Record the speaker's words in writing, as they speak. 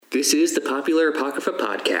This is the Popular Apocrypha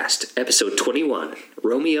Podcast, episode 21,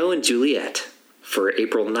 Romeo and Juliet, for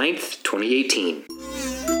April 9th, 2018.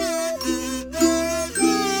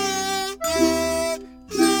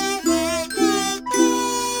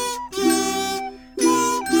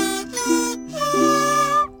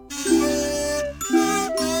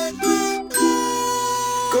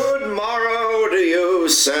 Good morrow to you,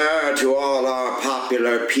 sir, to all our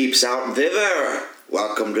popular peeps out thither.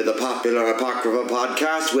 Welcome to the Popular Apocrypha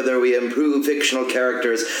Podcast, whither we improve fictional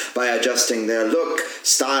characters by adjusting their look,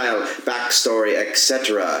 style, backstory,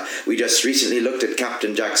 etc. We just recently looked at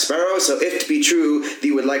Captain Jack Sparrow, so if to be true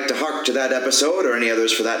thee would like to hark to that episode, or any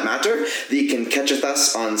others for that matter, thee can catcheth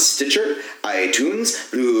us on Stitcher, iTunes,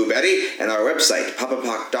 Blueberry, and our website,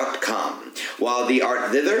 papapoc.com. While thee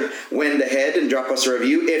art thither, wend ahead and drop us a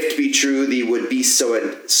review, if to be true thee would be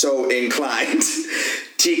so inclined.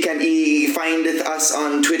 T-can-e findeth us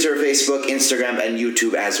on Twitter, Facebook, Instagram, and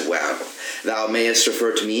YouTube as well. Thou mayest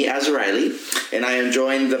refer to me as Riley, and I am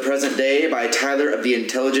joined the present day by Tyler of the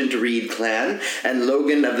Intelligent Reed clan and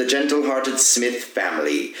Logan of the Gentle-Hearted Smith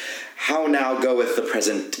family. How now goeth the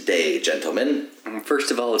present day, gentlemen?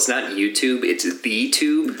 First of all, it's not YouTube, it's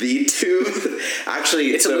TheTube. TheTube?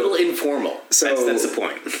 Actually, it's a little informal. So that's the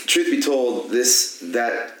point. Truth be told,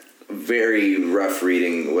 that very rough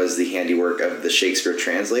reading was the handiwork of the Shakespeare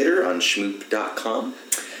translator on Shmoop.com.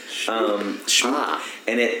 Shmoop.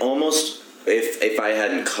 And it almost, if I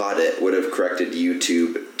hadn't caught it, would have corrected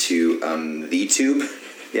YouTube to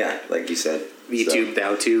TheTube. Yeah, like you said. TheTube,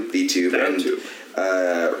 ThouTube. TheTube.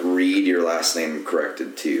 And Reed, your last name,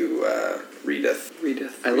 corrected to Reedeth.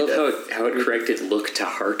 I love how it corrected look to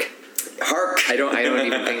hark. Hark! I don't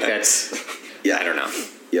even think that's... Yeah. I don't know.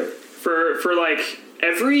 Yep. For like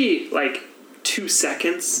every 2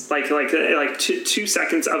 seconds, like 2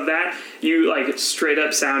 seconds of that, you like straight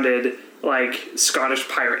up sounded like Scottish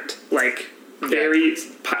pirate, very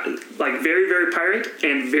very pirate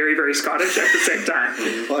and very very Scottish at the same time.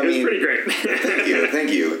 Well, it was pretty great.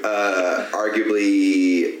 Thank you.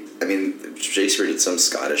 Arguably, I mean, Shakespeare did some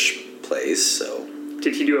Scottish plays, so.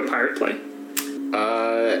 Did he do a pirate play?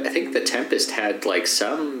 I think The Tempest had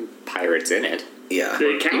some pirates in it. Yeah.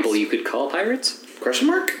 People you could call pirates? Question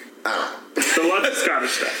mark? I don't know. So lots of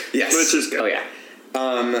Scottish stuff. Yes. Which is good. Oh, yeah.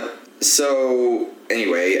 So,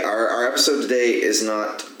 anyway, our episode today is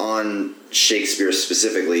not on Shakespeare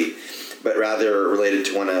specifically, but rather related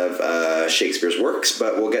to one of Shakespeare's works,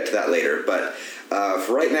 but we'll get to that later. But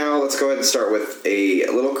for right now, let's go ahead and start with a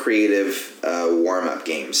little creative warm-up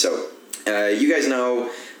game. So, you guys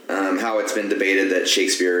know how it's been debated that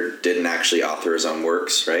Shakespeare didn't actually author his own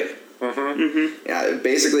works, right? Yeah,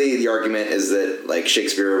 basically the argument is that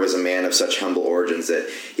Shakespeare was a man of such humble origins that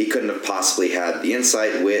he couldn't have possibly had the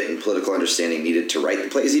insight, wit, and political understanding needed to write the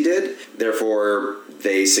plays he did. Therefore,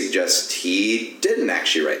 they suggest he didn't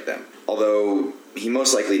actually write them. Although he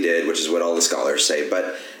most likely did, which is what all the scholars say.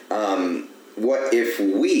 But what if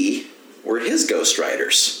we were his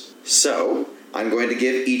ghostwriters? So, I'm going to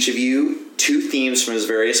give each of you 2 themes from his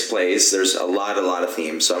various plays. There's a lot of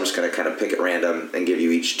themes, so I'm just going to kind of pick at random and give you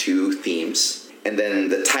each 2 themes. And then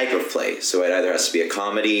the type of play. So it either has to be a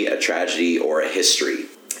comedy, a tragedy, or a history.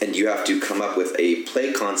 And you have to come up with a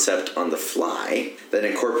play concept on the fly that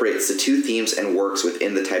incorporates the 2 themes and works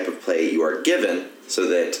within the type of play you are given, so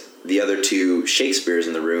that the other 2 Shakespeares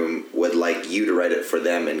in the room would like you to write it for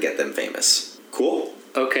them and get them famous. Cool?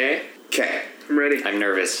 Okay. I'm ready. I'm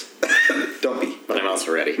nervous. Don't be. But I'm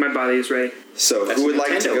also ready. My body is ready. So That's who would a like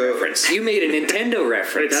to Nintendo go? reference. You made a Nintendo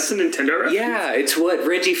reference. Wait, that's a Nintendo reference? Yeah, it's what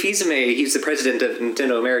Reggie Fils-Aimé, he's the president of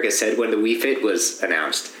Nintendo America, said when the Wii Fit was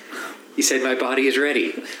announced. He said, "My body is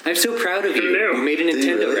ready." I'm so proud of you. No. You made a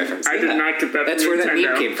Nintendo really? reference. I did not get that. That's from where that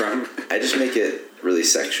Nintendo. meme came from. I just make it really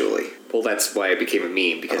sexually. Well, that's why it became a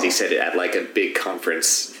meme, because he said it at a big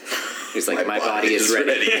conference. He's like, my body is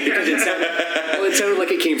ready. Because it sounded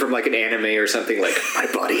like it came from an anime or something, my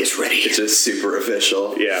body is ready. It's just super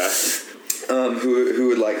official. Yeah. Who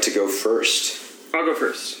would like to go first? I'll go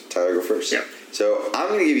first. Tyler, go first? Yeah. So I'm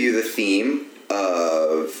going to give you the theme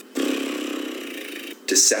of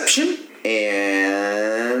deception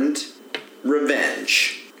and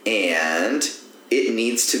revenge. And it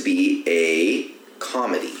needs to be a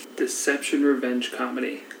comedy. Deception, revenge,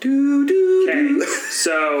 comedy. Do. Okay,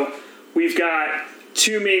 so we've got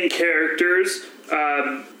 2 main characters,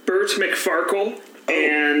 Bert McFarkle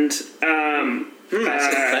and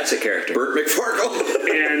Classic character. Bert McFarkle.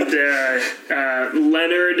 and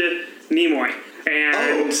Leonard Nimoy.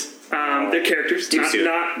 And their characters,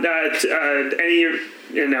 not any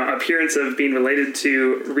appearance of being related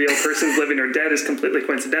to real persons living or dead is completely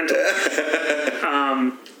coincidental.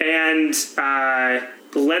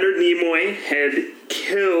 Leonard Nimoy had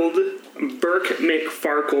killed Burke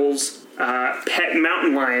McFarkle's pet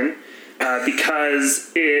mountain lion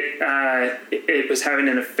because it was having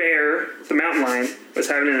an affair. The mountain lion was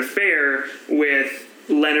having an affair with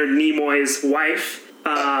Leonard Nimoy's wife.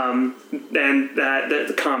 And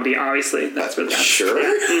the comedy, obviously, that's what that's. Sure.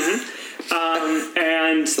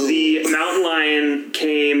 And the mountain lion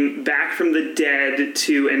came back from the dead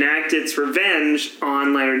to enact its revenge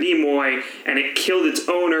on Leonard Nimoy, and it killed its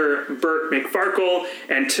owner, Burt McFarkle,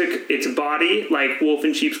 and took its body, like wolf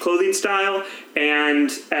in sheep's clothing style,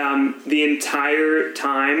 and the entire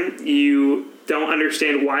time you don't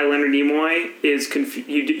understand why Leonard Nimoy is confused.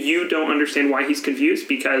 You don't understand why he's confused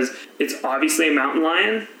because it's obviously a mountain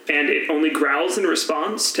lion, and it only growls in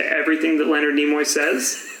response to everything that Leonard Nimoy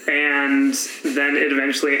says. And then it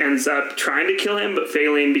eventually ends up trying to kill him, but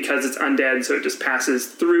failing because it's undead, so it just passes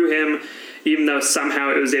through him, even though somehow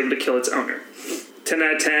it was able to kill its owner. 10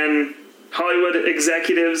 out of 10. Hollywood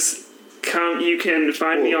executives, you can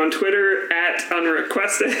find me on Twitter at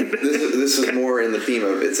unrequested. This is more in the theme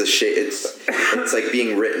of it's like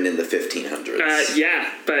being written in the 1500s.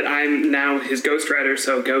 Yeah, but I'm now his ghostwriter,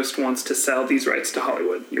 so Ghost wants to sell these rights to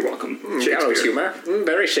Hollywood. You're welcome, Shakespeare. Humor.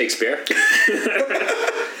 Very Shakespeare.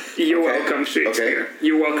 You're welcome, Shakespeare. Okay.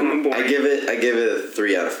 You're welcome, boy. I give it a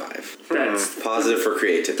 3 out of 5. That's positive for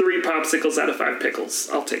creativity. 3 popsicles out of 5 pickles.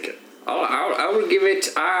 I'll take it. I would give it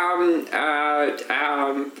I'm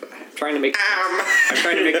trying to make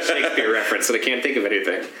a Shakespeare reference, but I can't think of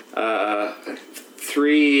anything.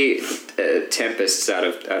 3 Tempests out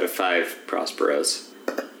of 5 Prosperos.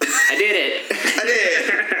 I did it. I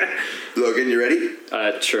did. Logan, you ready?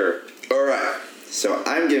 Sure. All right. So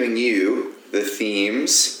I'm giving you the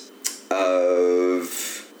themes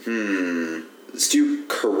of let's do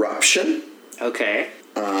corruption. Okay.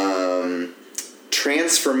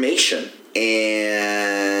 Transformation,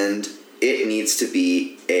 and it needs to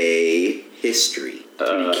be a history.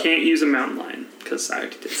 You can't use a mountain lion because I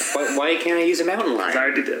already did that. Why can't I use a mountain lion? I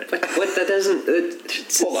already did it. What? That doesn't.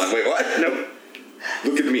 Hold on, wait, what? Nope.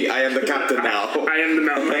 Look at me, I am the captain now. I am the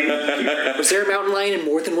mountain lion. Was there a mountain lion in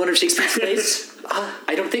more than one of Shakespeare's plays?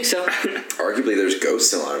 I don't think so. Arguably, there's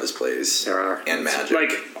ghosts in a lot of his plays. There are. And magic.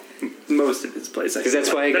 Like most of his plays. Because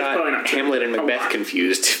that's why I got Hamlet and Macbeth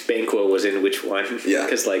confused. Banquo was in which one? Yeah.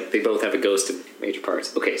 Because they both have a ghost in major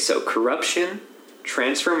parts. Okay, so corruption,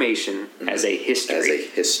 transformation as a history. As a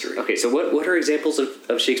history. Okay, so what are examples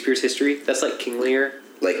of Shakespeare's history? That's like King Lear?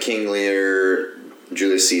 Like King Lear,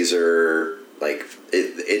 Julius Caesar, like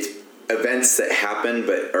it's events that happen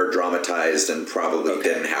but are dramatized and probably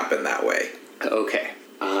didn't happen that way. Okay.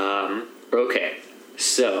 Okay.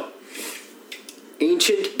 So,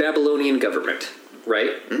 ancient Babylonian government,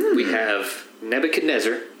 right? We have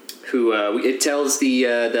Nebuchadnezzar, who it tells the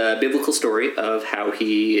biblical story of how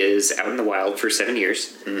he is out in the wild for 7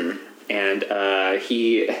 years, and there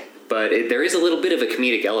is a little bit of a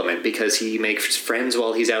comedic element because he makes friends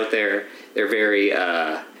while he's out there. They're very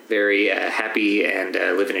happy and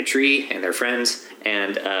live in a tree, and they're friends,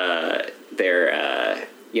 and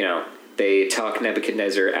they talk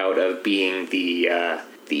Nebuchadnezzar out of being the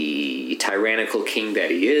tyrannical king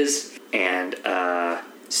that he is, and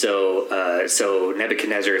so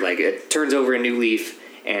Nebuchadnezzar it turns over a new leaf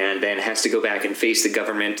and then has to go back and face the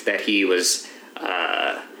government that he was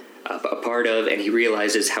a part of, and he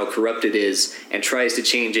realizes how corrupt it is and tries to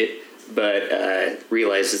change it, but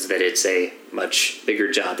realizes that it's a much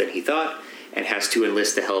bigger job than he thought, and has to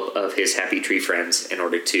enlist the help of his happy tree friends in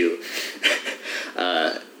order to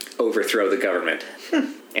overthrow the government.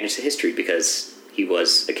 And it's a history because he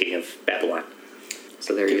was a king of Babylon.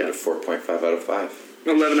 So there you go. 4.5 out of 5.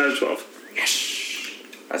 11 out of 12. Yes.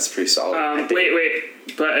 That's pretty solid. Wait.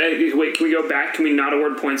 But can we go back? Can we not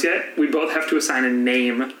award points yet? We both have to assign a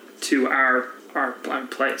name to our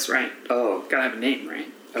place, right? Oh. Gotta have a name,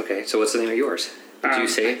 right? Okay, so what's the name of yours? Did you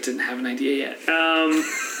say I it? didn't have an idea yet.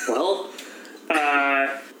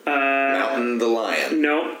 Mountain the Lion.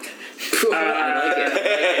 No. I like it.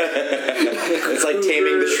 It's like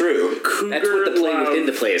Taming the Shrew. That's what the play within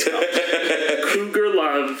the play is called. Cougar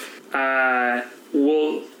Love,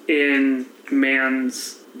 wolf in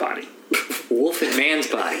man's body. Wolf in man's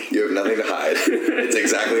body. You have nothing to hide. It's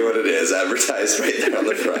exactly what it is, advertised right there on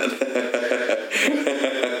the front.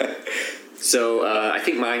 So I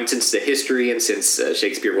think mine, since the history and since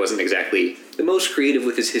Shakespeare wasn't exactly the most creative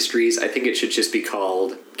with his histories, I think it should just be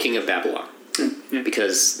called King of Babylon. Yeah.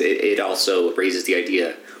 Because it also raises the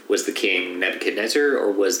idea, was the king Nebuchadnezzar,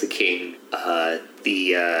 or was the king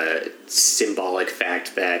the symbolic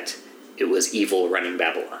fact that it was evil running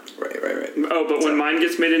Babylon. Right. Oh, but when mine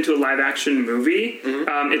gets made into a live action movie,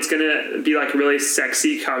 it's gonna be like a really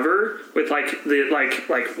sexy cover with like the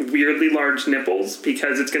like weirdly large nipples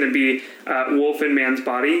because it's gonna be wolf in man's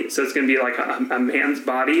body. So it's gonna be like a man's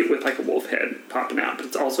body with like a wolf head popping out, but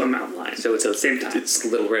it's also a mountain lion. So it's at the same time. It's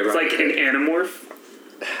Little Red It's Riding like an Hood. Animorph.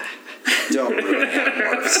 Don't ruin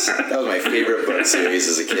Animorphs. That was my favorite book series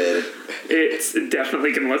as a kid. It's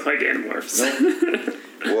definitely gonna look like Animorphs.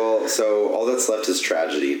 Well, so all that's left is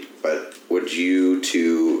tragedy, but would you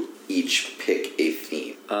two each pick a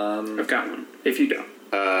theme? I've got one. If you don't.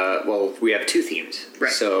 Well, we have two themes.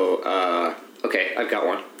 Right. So, okay, I've got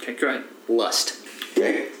one. Okay, go ahead. Lust.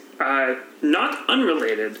 Okay. Not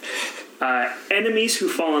unrelated. Enemies who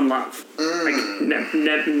fall in love. Like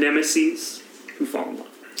nemesis who fall in love.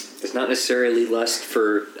 It's not necessarily lust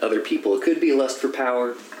for other people. It could be lust for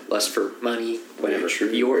power, lust for money, whatever.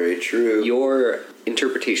 Very true. Your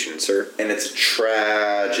interpretation, sir. And it's a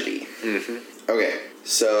tragedy. Okay,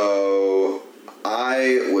 so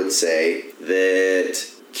I would say that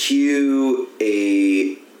cue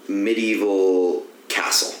a medieval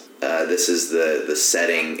castle. This is the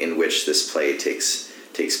setting in which this play takes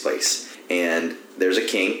place. And there's a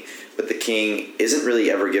king, but the king isn't really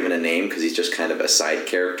ever given a name because he's just kind of a side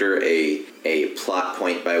character, a plot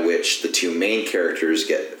point by which the two main characters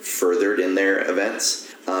get furthered in their events.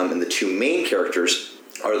 And the two main characters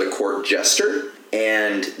are the court jester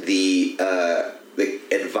and the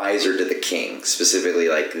advisor to the king, specifically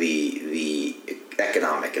like the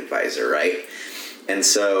economic advisor, right? And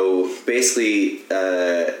so basically,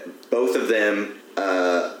 both of them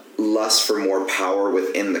lust for more power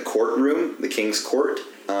within the courtroom, the king's court.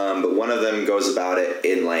 But one of them goes about it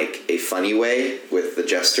in like a funny way with the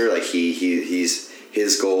jester. Like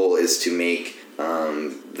his goal is to make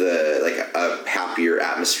a happier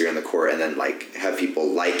atmosphere in the court, and then like have people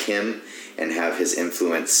like him and have his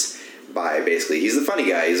influence by basically he's the funny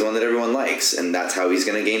guy, he's the one that everyone likes, and that's how he's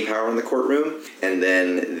going to gain power in the courtroom. And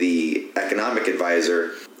then the economic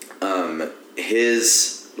advisor,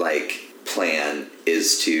 his like plan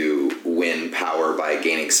is to win power by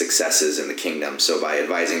gaining successes in the kingdom, so by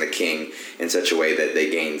advising the king in such a way that they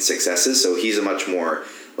gain successes. So he's a much more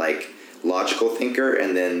like logical thinker,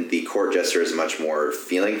 and then the court jester is a much more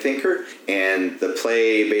feeling thinker. And the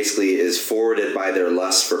play basically is forwarded by their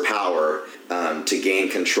lust for power to gain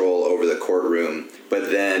control over the courtroom, but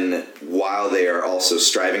then while they are also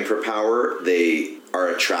striving for power, they are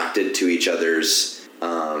attracted to each other's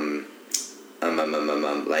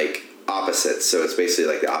like opposites. So it's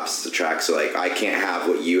basically like the opposites attract. So like I can't have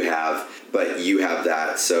what you have, but you have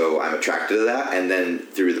that, so I'm attracted to that. And then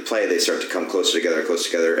through the play they start to come closer together,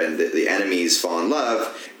 and the enemies fall in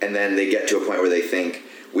love, and then they get to a point where they think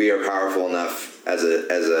we are powerful enough as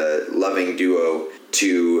a loving duo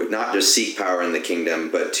to not just seek power in the kingdom,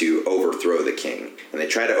 but to overthrow the king. And they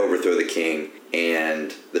try to overthrow the king,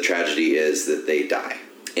 and the tragedy is that they die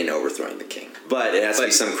in overthrowing the king. But it has to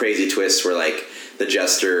be some crazy twist where like the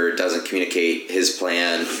jester doesn't communicate his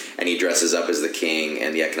plan, and he dresses up as the king,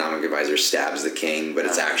 and the economic advisor stabs the king, but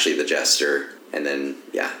it's actually the jester. And then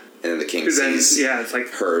and then the king sees it's like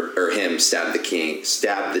her or him stab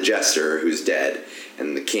the jester who's dead,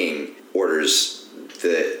 and the king orders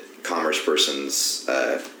the commerce person's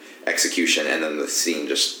execution, and then the scene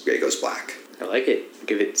just it goes black. I like it.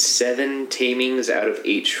 Give it 7 tamings out of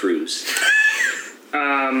 8 shrews.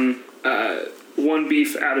 1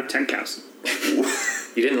 beef out of 10 cows.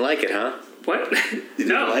 You didn't like it, huh? What? You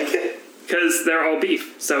didn't like it? Because they're all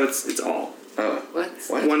beef, so it's all. Oh,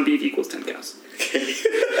 What? 1 beef equals 10 cows.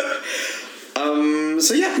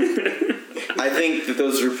 So yeah, I think that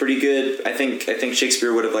those were pretty good. I think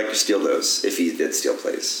Shakespeare would have liked to steal those if he did steal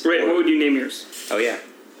plays. Right, what would you name yours? Oh, yeah.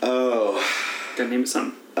 Oh, Gotta name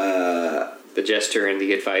some. The jester and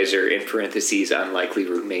the advisor, in parentheses, unlikely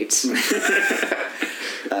roommates.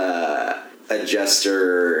 a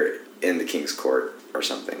jester in the king's court or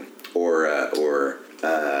something, or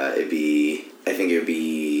it'd be. I think it would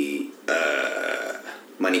be.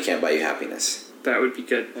 Money Can't Buy You Happiness. That would be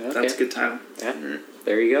good. Okay. That's a good title. Yeah.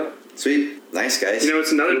 There you go. Sweet, nice guys. You know,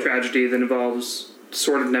 it's another tragedy that involves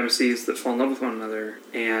sort of nemesis that fall in love with one another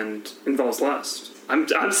and involves lust. I'm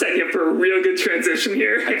setting you up for a real good transition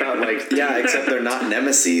here. I thought, like, Yeah, except they're not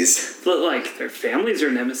nemesis. But, like, their families are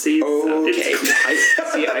nemesis. Okay.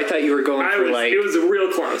 I thought you were going for, like... It was real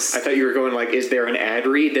close. I thought you were going, like, is there an ad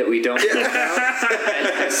read that we don't know about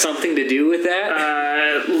that has something to do with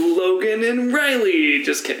that? Logan and Riley.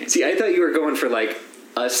 Just kidding. See, I thought you were going for, like,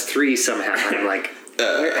 us 3 somehow. I'm like,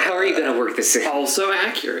 how are you going to work this in? Also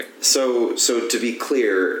accurate. So to be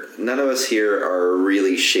clear, none of us here are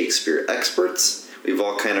really Shakespeare experts. We've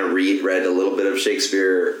all kind of read a little bit of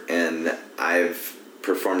Shakespeare, and I've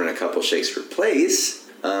performed in a couple Shakespeare plays,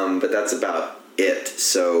 but that's about it.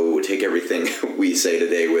 So take everything we say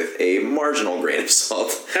today with a marginal grain of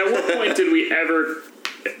salt. At what point did we ever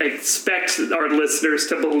expect our listeners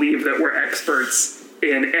to believe that we're experts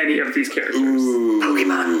in any of these characters? Ooh.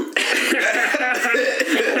 Pokemon.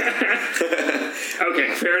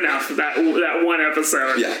 Okay, fair enough. That one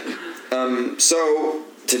episode. Yeah. So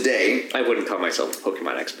today, I wouldn't call myself a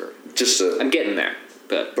Pokemon expert. just I'm a getting there,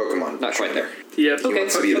 but Pokemon. not quite there. Yep. He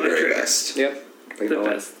wants to be the very best. Yep. The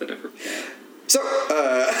best that ever. So,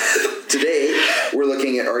 today we're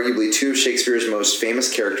looking at arguably two of Shakespeare's most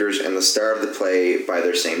famous characters and the star of the play by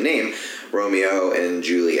their same name, Romeo and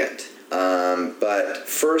Juliet. But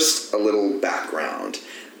first, a little background.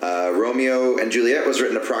 Romeo and Juliet was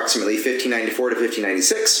written approximately 1594 to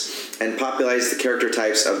 1596 and popularized the character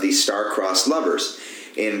types of the star-crossed lovers.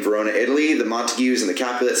 In Verona, Italy, the Montagues and the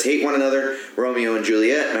Capulets hate one another. Romeo and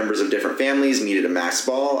Juliet, members of different families, meet at a masked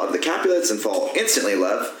ball of the Capulets and fall instantly in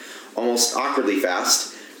love, almost awkwardly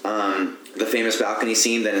fast. The famous balcony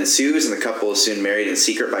scene then ensues, and the couple is soon married in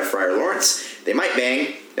secret by Friar Lawrence. They might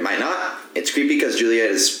bang, they might not. It's creepy because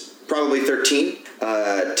Juliet is probably 13.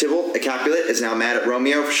 Tybalt, a Capulet, is now mad at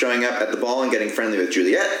Romeo for showing up at the ball and getting friendly with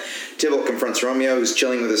Juliet. Tybalt confronts Romeo, who's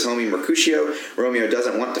chilling with his homie Mercutio. Romeo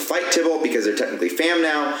doesn't want to fight Tybalt because they're technically fam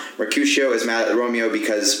now. Mercutio is mad at Romeo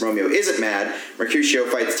because Romeo isn't mad. Mercutio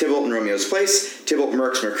fights Tybalt in Romeo's place. Tybalt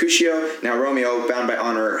murks Mercutio. Now Romeo, bound by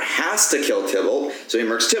honor, has to kill Tybalt, so he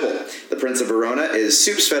murks Tybalt. The Prince of Verona is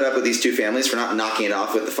soups fed up with these two families for not knocking it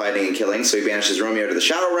off with the fighting and killing, so he banishes Romeo to the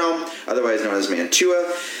Shadow Realm, otherwise known as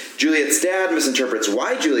Mantua. Juliet's dad misinterprets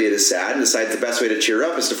why Juliet is sad and decides the best way to cheer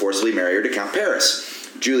her up is to forcibly marry her to Count Paris.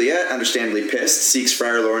 Juliet, understandably pissed, seeks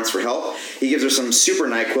Friar Lawrence for help. He gives her some super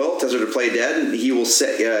NyQuil, tells her to play dead, and he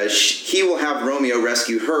will have Romeo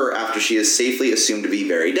rescue her after she is safely assumed to be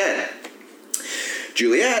very dead.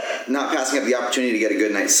 Juliet, not passing up the opportunity to get a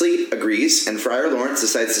good night's sleep, agrees, and Friar Lawrence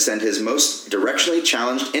decides to send his most directionally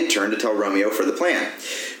challenged intern to tell Romeo for the plan.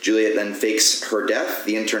 Juliet then fakes her death.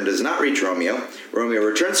 The intern does not reach Romeo. Romeo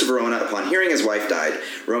returns to Verona upon hearing his wife died.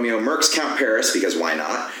 Romeo murks Count Paris, because why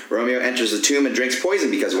not? Romeo enters the tomb and drinks poison,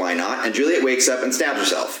 because why not? And Juliet wakes up and stabs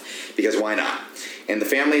herself, because why not? And the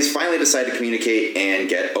families finally decide to communicate and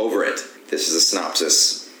get over it. This is a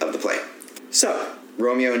synopsis of the play. So,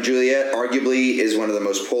 Romeo and Juliet arguably is one of the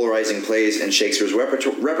most polarizing plays in Shakespeare's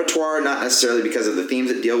repertoire, not necessarily because of the themes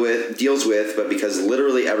it deals with, but because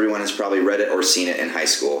literally everyone has probably read it or seen it in high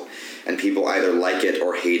school, and people either like it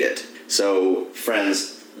or hate it. So,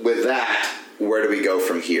 friends, with that, where do we go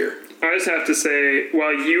from here? I just have to say,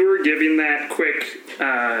 while you were giving that quick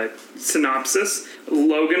synopsis,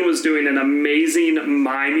 Logan was doing an amazing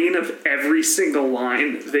miming of every single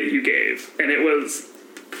line that you gave, and it was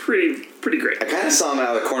pretty great. I kind of saw him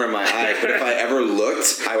out of the corner of my eye, but if I ever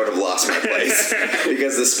looked, I would have lost my place.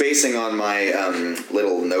 Because the spacing on my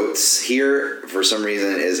little notes here, for some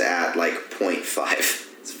reason, is at like 0.5.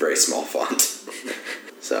 It's a very small font.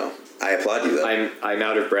 So, I applaud you, though. I'm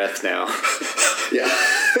out of breath now. Yeah.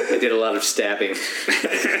 I did a lot of stabbing.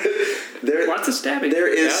 Lots of stabbing. There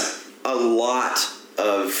is a lot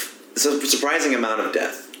of... It's a surprising amount of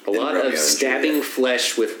death. A lot of stabbing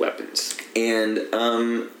flesh with weapons. And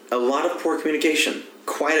a lot of poor communication.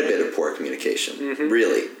 Quite a bit of poor communication. Mm-hmm.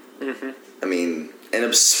 Really. Mm-hmm. I mean, an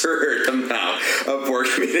absurd amount of poor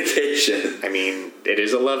communication. I mean, it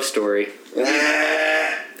is a love story.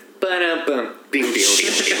 I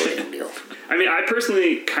mean, I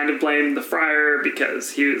personally kind of blame the friar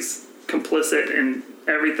because he was complicit in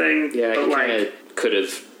everything. Yeah, but he kind of could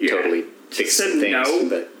have totally fixed some things. No,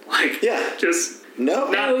 but just... No.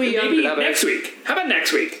 Maybe next week. How about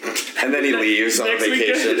next week? And then he leaves on Next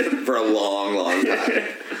vacation for a long, long time.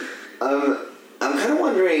 I'm kind of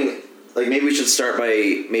wondering, like, maybe we should start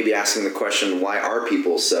by maybe asking the question, why are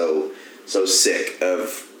people so sick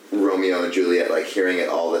of Romeo and Juliet, like, hearing it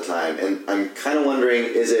all the time? And I'm kind of wondering,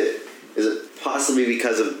 is it possibly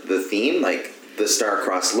because of the theme, like, the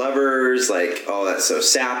star-crossed lovers, like, oh, that's so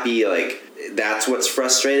sappy, like... That's what's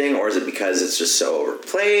frustrating, or is it because it's just so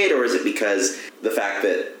overplayed, or is it because the fact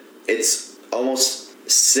that it's almost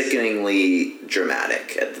sickeningly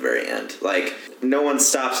dramatic at the very end? Like, no one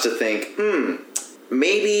stops to think,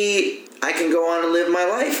 maybe I can go on and live my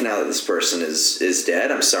life now that this person is dead.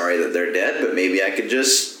 I'm sorry that they're dead, but maybe I could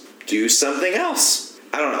just do something else.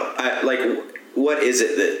 I don't know. What is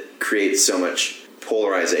it that creates so much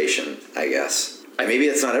polarization, I guess? Maybe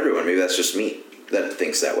it's not everyone. Maybe that's just me that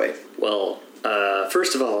thinks that way. Well,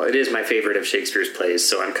 first of all, it is my favorite of Shakespeare's plays,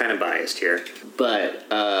 so I'm kind of biased here. But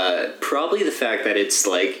probably the fact that it's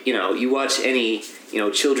like, you watch any,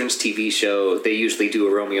 children's TV show, they usually do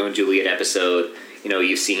a Romeo and Juliet episode.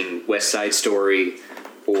 You've seen West Side Story,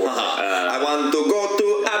 or I want to go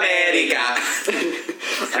to America.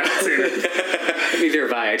 Neither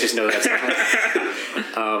have I just know that's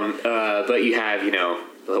but you have,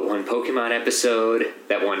 that one Pokemon episode,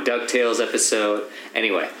 that one DuckTales episode.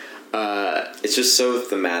 Anyway, it's just so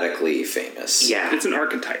thematically famous. Yeah. It's an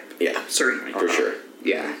archetype. Yeah. Certainly. For sure.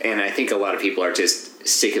 Yeah, and I think a lot of people are just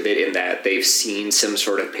sick of it in that they've seen some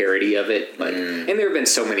sort of parody of it. And there have been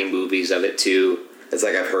so many movies of it, too. It's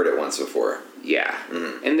like I've heard it once before. Yeah,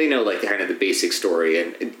 and they know kind of the basic story,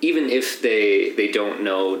 and even if they don't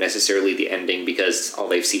know necessarily the ending because all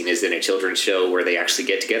they've seen is in a children's show where they actually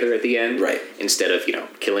get together at the end, right? Instead of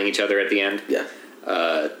killing each other at the end, yeah.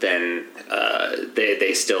 Then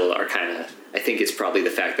they still are kind of. I think it's probably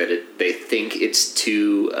the fact that they think it's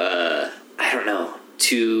too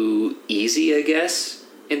too easy, I guess,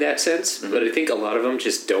 in that sense. But I think a lot of them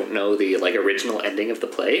just don't know the original ending of the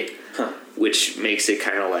play, which makes it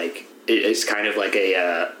kind of like. It's kind of like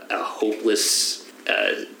a hopeless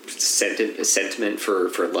sentiment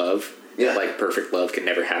for love. Yeah. Like perfect love can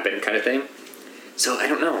never happen kind of thing. So I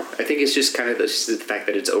don't know. I think it's just kind of the fact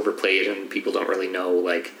that it's overplayed and people don't really know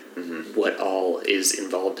what all is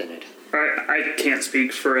involved in it. I can't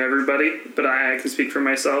speak for everybody, but I can speak for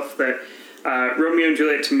myself that Romeo and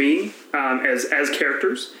Juliet to me, as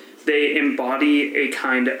characters, they embody a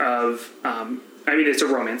kind of... it's a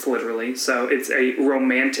romance, literally. So it's a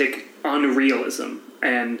romantic unrealism,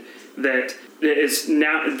 and that is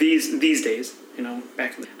now these days.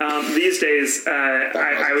 Back these days,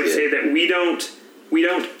 I would say that we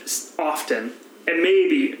don't often, and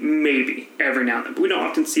maybe every now and then, but we don't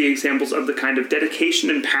often see examples of the kind of dedication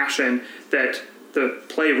and passion that the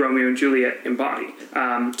play Romeo and Juliet embody,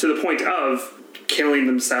 to the point of killing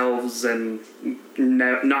themselves and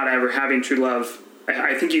not ever having true love.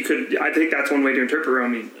 I think that's one way to interpret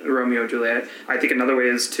Romeo and Juliet. I think another way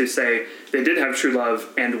is to say they did have true love,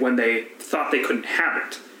 and when they thought they couldn't have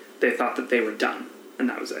it, they thought that they were done, and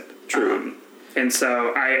that was it. True. And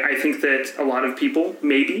so I think that a lot of people,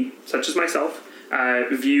 maybe, such as myself,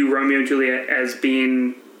 view Romeo and Juliet as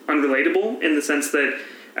being unrelatable in the sense that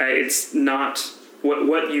it's not...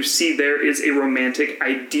 What you see there is a romantic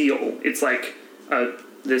ideal. It's like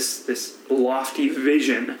this lofty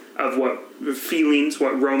vision of what feelings,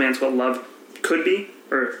 what romance, what love could be,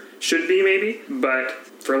 or should be maybe, but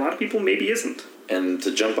for a lot of people maybe isn't. And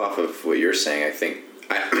to jump off of what you're saying,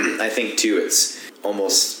 I think too it's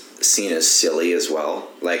almost seen as silly as well.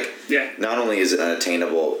 Not only is it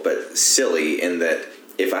unattainable, but silly in that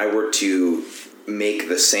if I were to make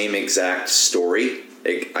the same exact story,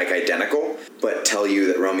 identical, but tell you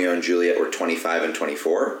that Romeo and Juliet were 25 and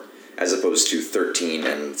 24, as opposed to 13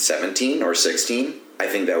 and 17 or 16, I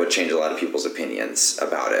think that would change a lot of people's opinions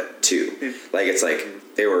about it, too. It's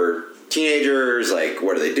they were teenagers,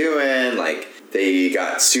 what are they doing? They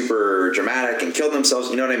got super dramatic and killed themselves,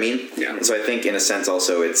 you know what I mean? Yeah. And so I think, in a sense,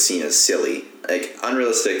 also it's seen as silly.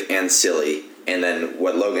 Unrealistic and silly. And then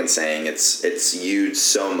what Logan's saying, it's viewed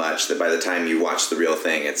so much that by the time you watch the real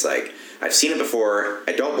thing, it's I've seen it before,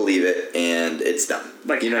 I don't believe it, and it's done.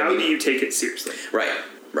 How do you take it seriously? Right.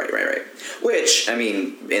 Which,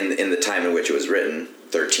 in the time in which it was written,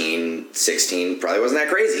 13, 16, probably wasn't that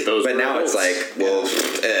crazy. But now adults. It's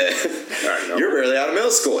you're barely out of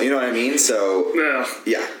middle school, you know what I mean? So,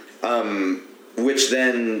 yeah. Which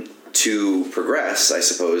then, to progress, I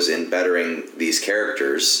suppose, in bettering these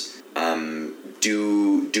characters,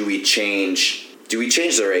 do we change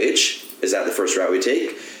their age? Is that the first route we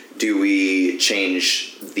take? Do we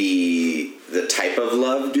change the type of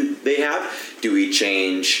love they have? Do we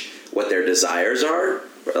change what their desires are?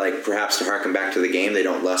 Perhaps to harken back to the game, they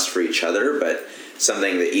don't lust for each other, but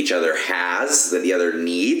something that each other has, that the other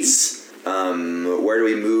needs. Where do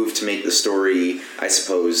we move to make the story, I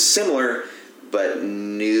suppose, similar, but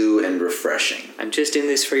new and refreshing? I'm just in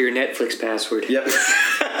this for your Netflix password. Yep.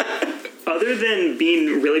 Other than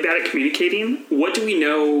being really bad at communicating, what do we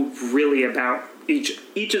know really about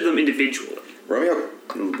each of them individually? Romeo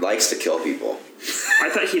likes to kill people. I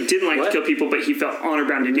thought he didn't like to kill people, but he felt honor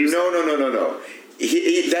bound to do so. No.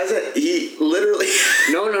 He doesn't. He literally.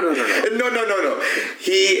 No. No.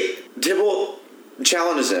 Tybalt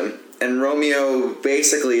challenges him, and Romeo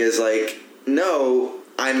basically is no,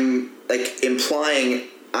 I'm implying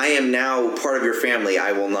I am now part of your family.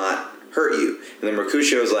 I will not hurt you. And then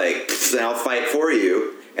Mercutio's then I'll fight for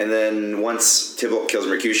you. And then once Tybalt kills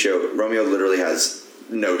Mercutio, Romeo literally has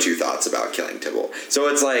no two thoughts about killing Tybalt. So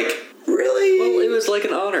it's Really? Well, it was like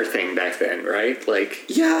an honor thing back then, right? Like,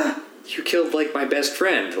 Yeah. you killed like my best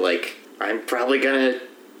friend. Like, I'm probably gonna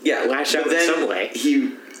Yeah. lash out but in then some way.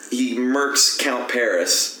 He murks Count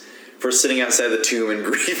Paris for sitting outside the tomb and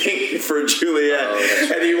grieving for Juliet. Oh,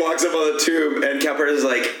 that's And he walks up on the tomb, and Count Paris is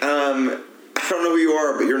like, I don't know who you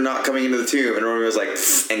are, but you're not coming into the tomb. And Romeo's like,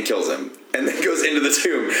 and kills him. And then goes into the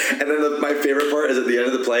tomb. And then my favorite part is at the end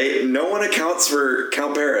of the play, no one accounts for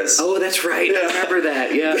Count Paris. Oh, that's right. I remember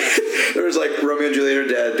that. Yeah. There was like, Romeo and Juliet are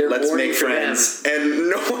dead. They're Let's mourning make for friends. And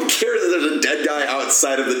no one cares that there's a dead guy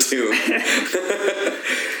outside of the tomb.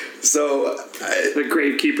 So, The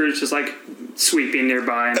gravekeeper is just like sweeping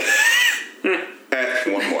nearby.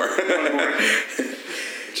 one more. One more.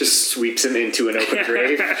 Just sweeps him into an open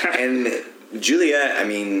grave. And Juliet, I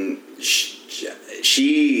mean,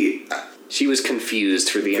 she She was confused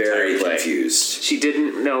for the very entire play. confused. She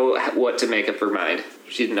didn't know what to make up her mind.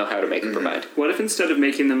 She didn't know how to make up her mind. What if instead of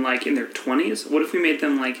making them like in their 20s, what if we made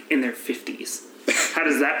them like in their 50s? How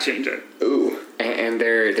does that change it? Ooh. And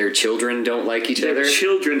their children don't like each Their other.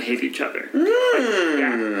 children hate each other. Like,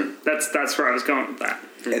 yeah, that's where I was going with that.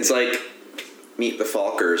 It's like Meet the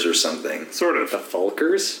Falkers or something. Sort of. The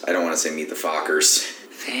Falkers? I don't want to say Meet the Fockers.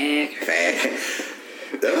 Fuck.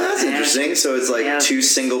 That's interesting. So it's like Yeah. two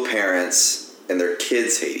single parents and their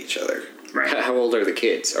kids hate each other. Right. How old are the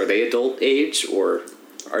kids? Are they adult age or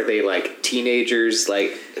are they like teenagers?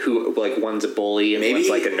 Like who? Like one's a bully and Maybe- one's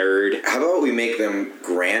like a nerd. How about we make them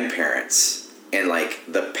grandparents and like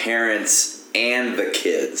the parents and the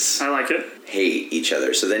kids I like it. hate each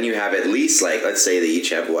other. So then you have at least like, let's say they each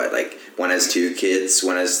have what, like one has 2 kids,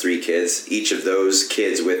 one has 3 kids. Each of those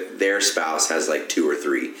kids with their spouse has like 2 or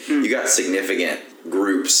 3. You got significant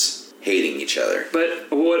groups hating each other. But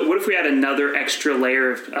what if we had another extra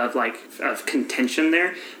layer of contention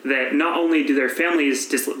there? That not only do their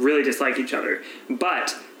families really dislike each other,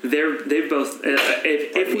 but they've both.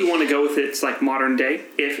 If we want to go with it, it's like modern day.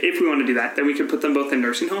 If we want to do that, then we could put them both in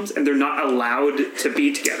nursing homes, and they're not allowed to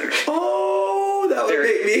be together. Oh, that would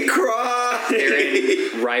make me cry. They're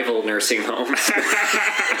in rival nursing homes.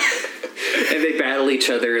 And they battle each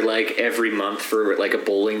other like every month for like a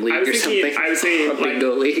bowling league or something. I was thinking A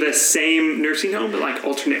bingo like league. the same nursing home, but like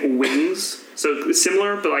alternate wings. So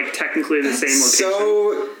similar, but like technically the same location.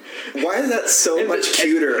 So, why is that so much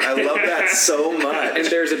cuter? I love that so And much.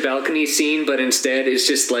 there's a balcony scene, but instead it's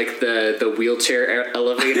just like the wheelchair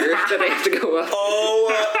elevator that they have to go up.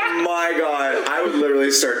 Oh my god, I would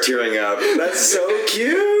literally start tearing up. That's so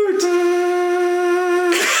cute.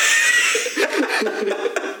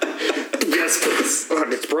 Yes, please. Oh,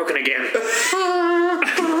 it's broken again.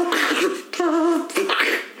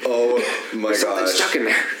 Oh my Something's gosh. stuck in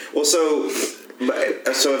there. Well, so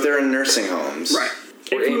if they're in nursing homes, Right.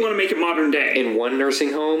 If we want to make it modern day. In one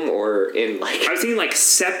nursing home or in like... I was thinking like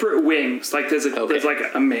separate wings. Like there's Okay. there's like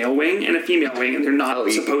a male wing and a female wing, and they're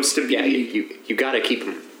not supposed to be. Yeah, you got to keep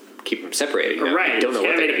them separated. You know? Right. I don't know You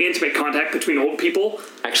what can't they're have intimate contact between old people.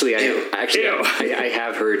 Actually, Ew. I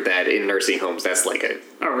have heard that in nursing homes that's like a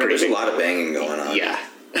Oh, really? there's a lot of banging going on. yeah.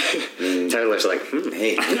 Tyler's like,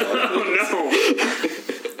 Hey, Oh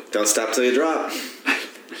no. don't stop till you drop.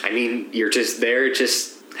 I mean, you're just there,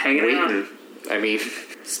 just Hanging waiting. out. I mean,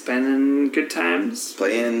 Spending good times.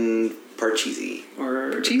 Playing Parcheesi.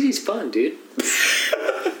 Or cheesy's fun, dude.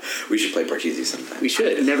 We should play Parcheesi sometime. We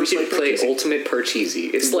should. I've never we should played play Parcheesi. Ultimate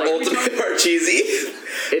Parcheesi. It's like Ultimate Parcheesi.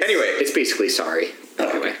 Anyway. it's basically sorry.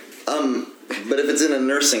 Anyway, But if it's in a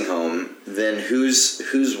nursing home, then who's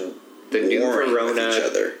The new warring with Verona- each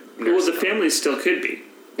other? well, the families still could be.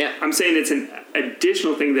 yeah. I'm saying it's an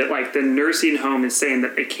additional thing that like the nursing home is saying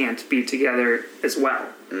that they can't be together as well.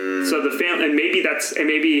 So the family, and maybe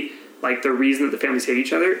like the reason that the families hate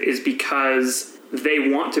each other is because they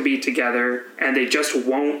want to be together and they just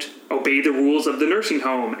won't obey the rules of the nursing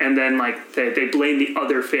home, and then like they blame the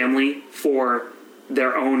other family for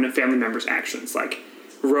their own family members' actions. Like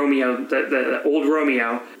Romeo, the old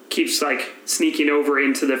Romeo keeps like sneaking over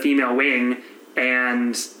into the female wing,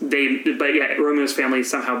 and Romeo's family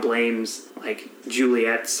somehow blames like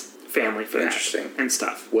Juliet's family for that Interesting. and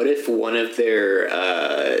stuff. What if one of their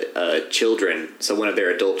children, so one of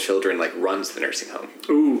their adult children, like runs the nursing home?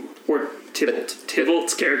 Ooh, or Tybalt.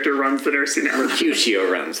 Tybalt's character runs the nursing home. Mercutio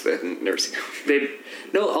runs the nursing home. They,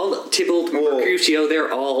 No, all Tybalt, Well- Mercutio,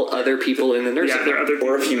 they're all other people in the nursing yeah, there are home. other people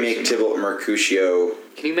Or if you in the make nursing home. Tybalt Mercutio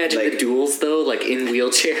Can you imagine like- the duels though, like in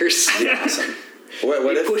wheelchairs? awesome. What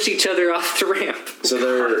They if push each other off the ramp. so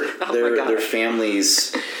Oh my God. their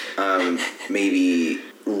families maybe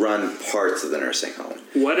run parts of the nursing home?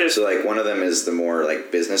 What if So like one of them is the more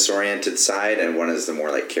like business oriented side and one is the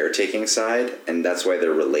more like caretaking side, and that's why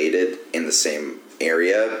they're related in the same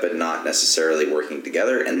area, but not necessarily working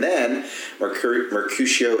together. And then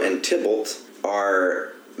Mercutio and Tybalt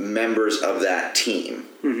are members of that team.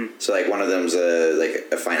 Mm-hmm. So like one of them's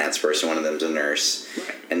a finance person, one of them's a nurse,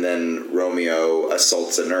 and then Romeo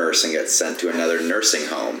assaults a nurse and gets sent to another nursing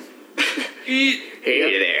home. Hey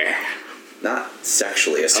there. Not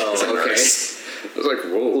sexually assaults a nurse. I was like,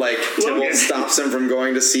 whoa. Like, Tybalt stops him from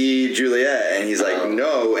going to see Juliet, and he's like,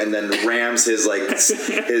 no, and then rams his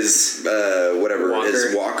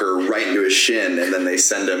walker right into his shin, and then they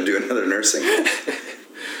send him to another nursing home.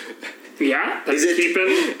 Yeah, that's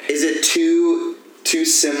Is it too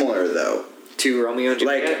similar, though? To Romeo and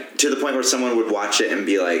Juliet? Like, to the point where someone would watch it and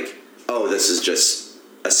be like, oh, this is just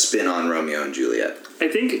a spin on Romeo and Juliet. I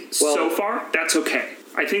think so far, that's okay.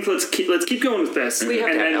 I think let's keep going with this. We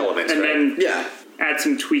have to have elements, and right? then add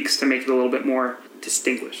some tweaks to make it a little bit more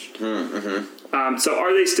distinguished. Mm-hmm. So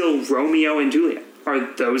are they still Romeo and Juliet? Are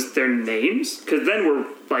those their names? Because then we're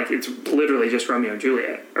like, it's literally just Romeo and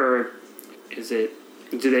Juliet. Or do they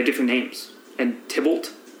have different names? And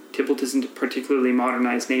Tybalt isn't a particularly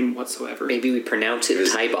modernized name whatsoever. Maybe we pronounce it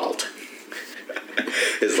Tybalt.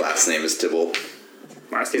 His last name is Tybalt.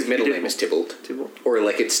 His middle name is Tybalt. Or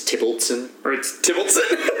like it's Tybaltson. Or it's Tybaltson.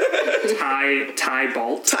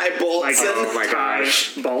 Tybalt. Tybaltson. Like, oh my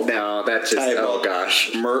gosh. Balt. No, that's just, oh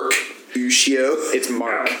gosh. Mercutio. It's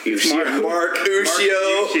Mark No. Ushio. Mercutio.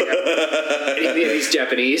 He's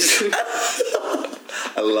Japanese.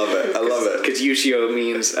 I love it. Because Ushio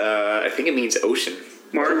means, I think it means ocean.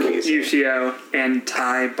 Mark Ushio and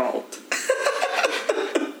Tybalt.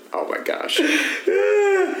 Oh my gosh.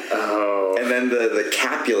 And then the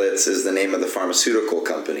Capulets is the name of the pharmaceutical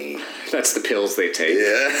company. That's the pills they take.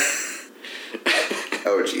 Yeah.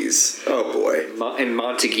 Oh, jeez. Oh, boy. And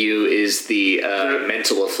Montague is the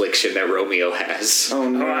mental affliction that Romeo has. Oh,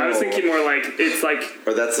 no. Oh, I was thinking more like, it's like...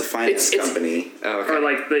 Or that's the finance company. Oh, okay. Or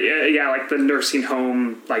like like the nursing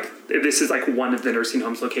home, like this is like one of the nursing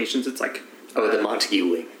home's locations. It's like... Oh, the Montague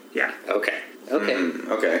wing. Yeah. Okay.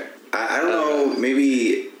 Okay. I don't know,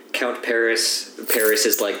 maybe... Count Paris. Paris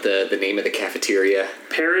is like the name of the cafeteria.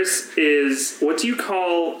 Paris is, what do you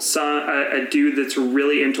call a dude that's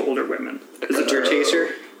really into older women? A cooter chaser?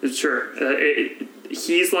 Sure.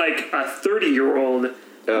 He's like a 30-year-old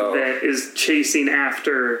that is chasing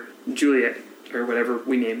after Juliet, or whatever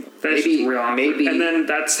we name them. That's Maybe, just real awkward. maybe. And then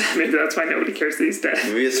that's why nobody cares that he's dead.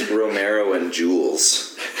 Maybe it's Romero and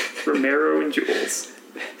Jules. Romero and Jules.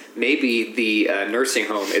 Maybe the nursing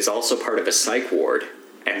home is also part of a psych ward,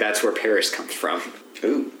 and that's where Paris comes from.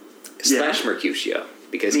 Ooh. Slash Mercutio,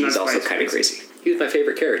 because he's also kind of crazy. He was my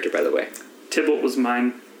favorite character, by the way. Tybalt was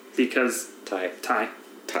mine because... Ty.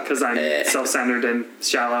 Because I'm self-centered and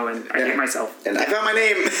shallow, and I hate myself. And I found my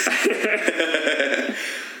name!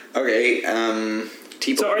 Okay,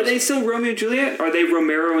 So are they still Romeo and Juliet? Are they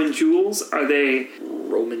Romero and Jules? Are they...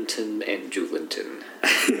 Romanton and Julinton.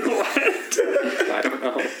 What? I don't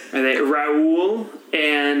know. Are they Raoul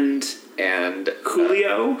and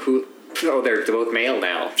Julio? Oh, they're both male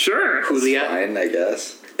now. Sure. Julia. fine, I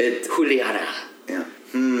guess. Juliana. Yeah.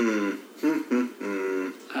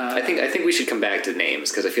 I think we should come back to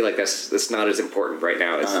names because I feel like that's not as important right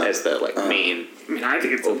now as the main. I mean, I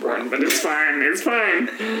think it's important, but it's fine. It's fine.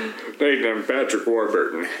 I'm Patrick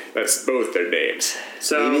Warburton. That's both their names.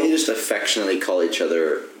 So Maybe they just affectionately call each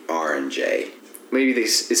other R and J. Maybe it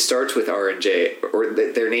starts with R and J, or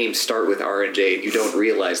their names start with R and J, and you don't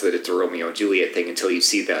realize that it's a Romeo and Juliet thing until you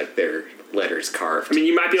see their letters carved. I mean,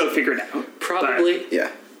 you might be able to figure it out. Probably.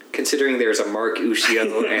 Yeah. Considering there's a Mark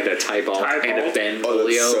Ushio and a Tybalt and a Ben Oh, Folio.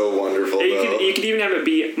 that's so wonderful, though. You could even have it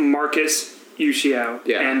be Marcus Ushio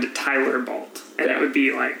Yeah. and Tyler Balt, and it would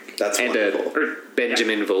be like That's wonderful. or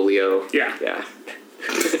Benjamin Volio. Yeah.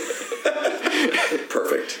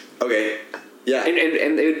 Perfect. Okay. Yeah.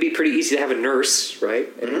 And it would be pretty easy to have a nurse, right?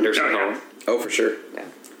 In a nursing Oh, yeah. home. Oh, for sure. Yeah.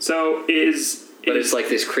 So But it's like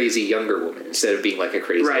this crazy younger woman instead of being like a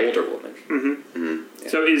crazy older woman.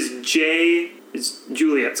 So is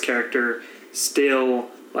Juliet's character still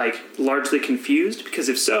like largely confused? Because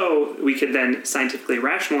if so, we could then scientifically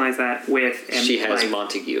rationalize that with She has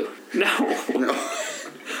Montague.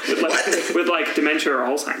 with like dementia or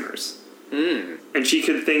Alzheimer's. And she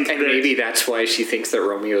could think And that maybe that's why she thinks that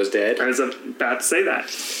Romeo's dead. I was about to say that.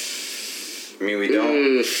 I mean, we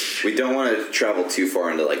don't want to travel too far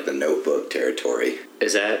into like the Notebook territory.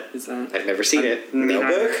 Is that? I've never seen it.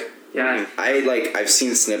 Notebook? Yeah. I've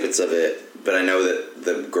seen snippets of it, but I know that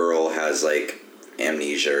the girl has like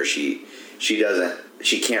amnesia, or she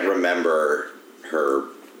can't remember her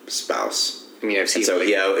spouse. I mean, I've seen. And so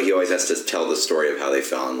he always has to tell the story of how they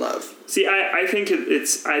fell in love. See, I think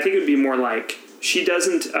it would be more like she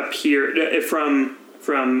doesn't appear from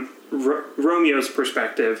Romeo's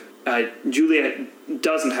perspective. Juliet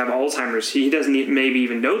doesn't have Alzheimer's. He doesn't maybe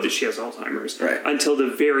even know that she has Alzheimer's until the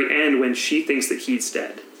very end when she thinks that he's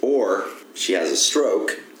dead. Or she has a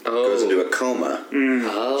stroke, goes into a coma.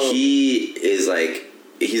 He is like,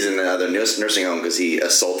 he's in another nursing home because he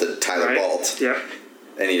assaulted Tyler Balt. Yeah.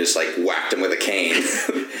 And he just like whacked him with a cane.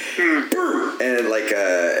 And like,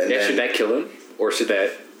 and then, should that kill him? Or should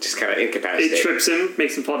that just kind of incapacitate? It trips him,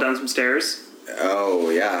 makes him fall down some stairs. Oh,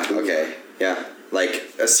 yeah. Okay. Yeah. Like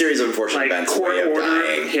a series of unfortunate events. Court order.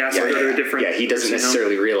 Dying. He has to go to a different. Yeah, he doesn't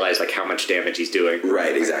necessarily realize like how much damage he's doing.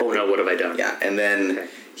 Right, exactly. Oh no, what have I done? Yeah, and then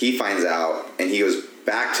he finds out, and he goes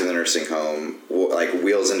back to the nursing home, like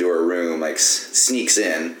wheels into her room, like sneaks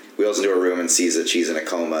in, wheels into her room and sees that she's in a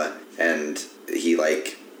coma, and he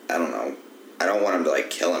like, I don't know, I don't want him to like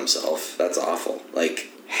kill himself. That's awful. Like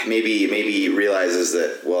maybe he realizes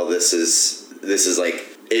that, well, this is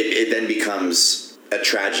like it then becomes a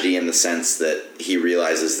tragedy in the sense that he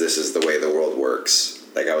realizes this is the way the world works.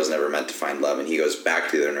 Like, I was never meant to find love, and he goes back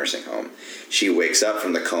to the nursing home. She wakes up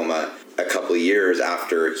from the coma a couple of years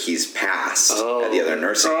after he's passed at the other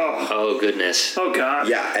nursing home. Oh, goodness. Oh, God.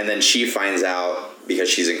 Yeah, and then she finds out because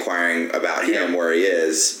she's inquiring about him, where he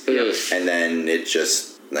is, and then it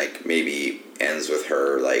just, like, maybe ends with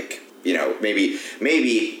her, like, you know, maybe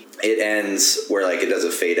it ends where, like, it does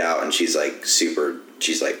a fade out, and she's, like,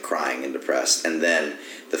 she's like crying and depressed, and then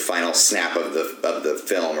the final snap of the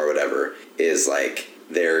film or whatever is like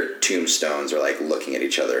their tombstones are like looking at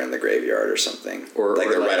each other in the graveyard or something, or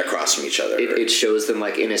they're right across from each other. It shows them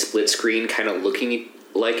like in a split screen, kind of looking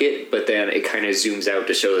like it, but then it kind of zooms out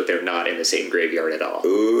to show that they're not in the same graveyard at all.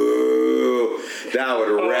 Ooh, that would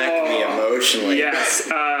wreck me emotionally. Yes,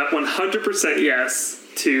 100% yes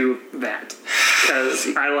to that, because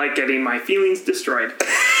I like getting my feelings destroyed.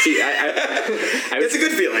 See, it's a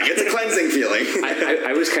good feeling. It's a cleansing feeling.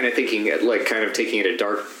 I was kind of thinking, like, kind of taking it a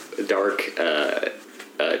dark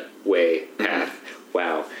way path.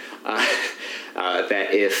 Wow,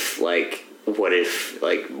 that if like, what if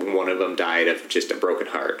like one of them died of just a broken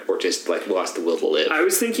heart, or just like lost the will to live? I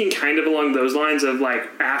was thinking kind of along those lines of like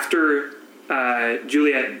after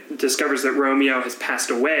Juliet discovers that Romeo has passed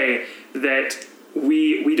away, that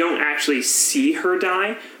we don't actually see her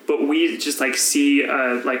die, but we just like see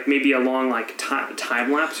like maybe a long like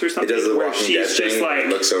time lapse or something. It does the where Walking she's Dead just thing. like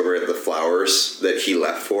Looks over at the flowers that he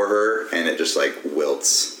left for her, and it just like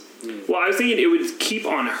wilts. Well, I was thinking it would keep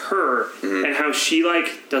on her and how she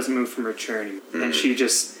like doesn't move from her chair anymore, and she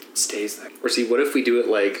just stays there. Or see, what if we do it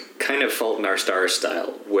like kind of Fault in Our Stars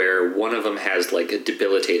style, where one of them has like a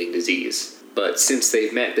debilitating disease, but since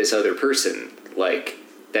they've met this other person, like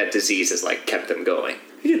that disease has like kept them going.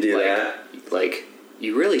 You can do like, that. Like,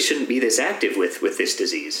 you really shouldn't be this active with this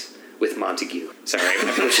disease. With Montague. Sorry,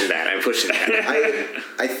 I'm pushing that.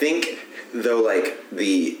 I think though, like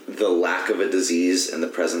the lack of a disease and the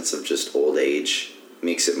presence of just old age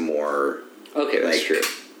makes it more that's like true.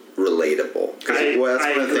 Relatable. That's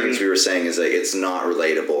one of the things we were saying is like it's not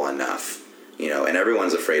relatable enough, you know, and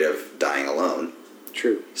everyone's afraid of dying alone.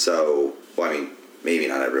 True. So, well, I mean, maybe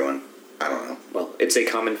not everyone. I don't know. Well, it's a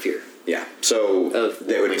common fear. Yeah. So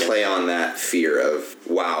they would loneliness. play on that fear of,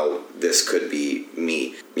 wow, this could be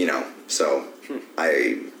me, you know. So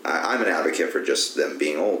I'm an advocate for just them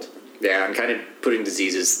being old. Yeah, I'm kind of putting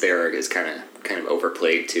diseases there is kind of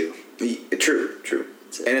overplayed too. True.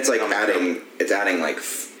 And it's like adding like,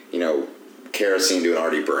 you know, kerosene to an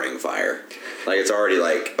already burning fire. Like it's already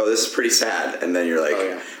like, oh, this is pretty sad, and then you're like,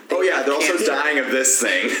 oh yeah, they're also dying of this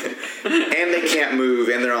thing, and they can't move,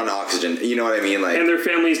 and they're on oxygen. You know what I mean? Like, and their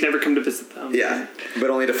families never come to visit them. Yeah,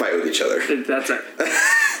 but only to fight with each other. That's it.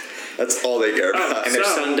 That's all they care about. And their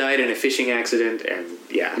son died in a fishing accident, and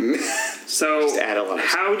So just add a lot.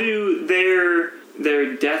 How do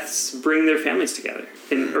their deaths bring their families together,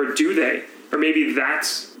 or do they? Or maybe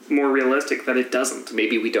that's more realistic that it doesn't.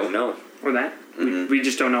 Maybe we don't know. Or that we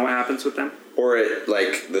just don't know what happens with them. Or it,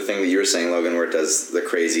 like the thing that you were saying, Logan, where it does the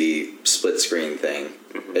crazy split screen thing.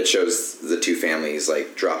 Mm-hmm. It shows the two families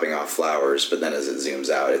like dropping off flowers, but then as it zooms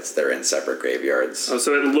out, they're in separate graveyards. Oh,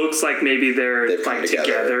 so it looks like maybe they've like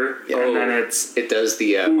together, and then it does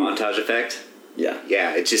the montage effect. Yeah,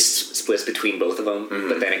 it just splits between both of them,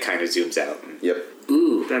 but then it kind of zooms out. Yep.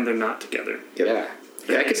 Ooh. Then they're not together. Yep. Yeah.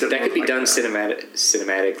 That could be done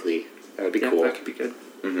cinematically. That would be cool. That could be good.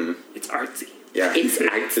 Mm-hmm. It's artsy. Yeah.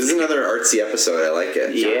 This is another artsy episode. I like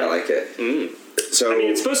it. Yeah. I like it. Mm. So I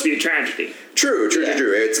mean, it's supposed to be a tragedy. True.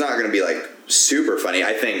 It's not going to be like super funny.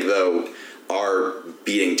 I think though, our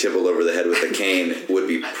beating Tybalt over the head with a cane would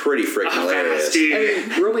be pretty freaking hilarious. Fast, I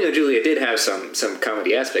mean, Romeo and Juliet did have some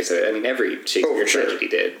comedy aspects of it. I mean, every Shakespeare Oh, sure. tragedy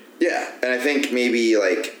did. Yeah, and I think maybe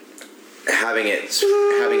like having it.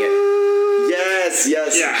 Yes.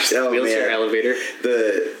 Yeah. Oh Wheelchair man, elevator.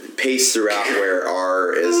 the pace throughout where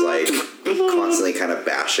R is like constantly kind of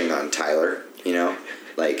bashing on Tyler. You know,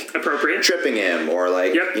 like appropriate. tripping him or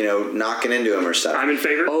like Yep. knocking into him or stuff. I'm in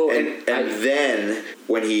favor. Oh, and then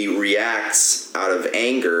when he reacts out of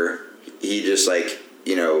anger, he just like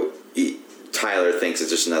Tyler thinks it's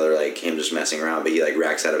just another like him just messing around, but he like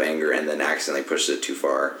reacts out of anger and then accidentally pushes it too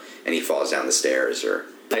far and he falls down the stairs. Or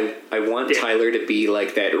I want Tyler to be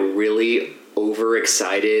like that really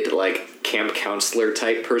overexcited like camp counselor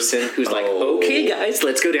type person who's like, okay guys,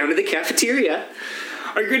 let's go down to the cafeteria.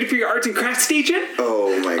 Are you ready for your arts and crafts station?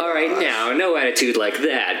 oh my god! All right, now no attitude like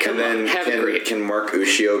that. Come And on, then have a great. can Mark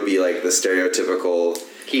Uccio be like the stereotypical?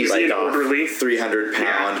 He's like an orderly. 300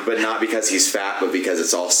 pound, Yeah. but not because he's fat, but because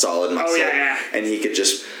it's all solid muscle. Oh, yeah. And he could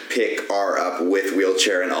just pick R up with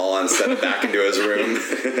wheelchair and all and send it back into his room.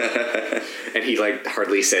 and he like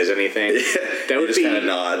hardly says anything. That He would just be kind of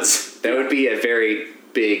nods. that would be a very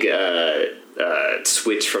big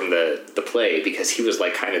switch from the play because he was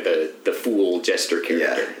like kind of the fool jester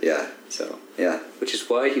character. Yeah. So Yeah. which is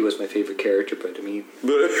why he was my favorite character. But I mean,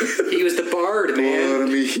 he was the bard, man.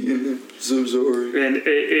 I'm so sorry. And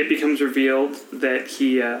it becomes revealed that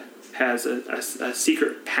he has a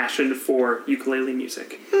secret passion for ukulele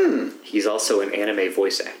music. He's also an anime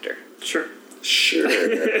voice actor. Sure. Sure.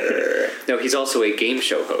 No, he's also a game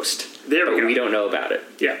show host. There we but go. we don't know about it.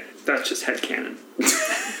 Yeah, that's just headcanon.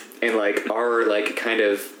 And like R like kind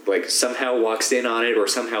of like somehow walks in on it or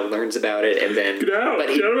somehow learns about it and then Get out! but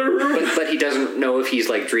he Get out of my room! but he doesn't know if he's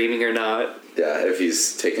like dreaming or not. Yeah, if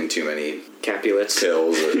he's taken too many Capulets.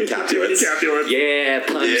 pills or Capulets. Capulet. Yeah,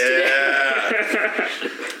 puns today.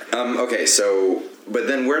 Yeah. Okay, so but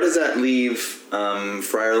then where does that leave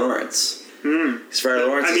Friar Lawrence? Because Friar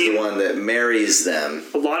Lawrence I is mean- the one that marries them.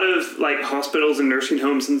 A lot of like hospitals and nursing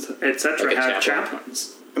homes and etc. Like a have chaplain.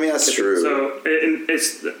 chaplains. I mean, that's true. So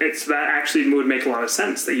it's that actually would make a lot of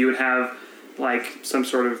sense that you would have like some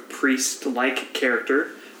sort of priest-like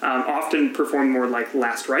character, often perform more like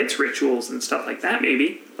last rites rituals and stuff like that.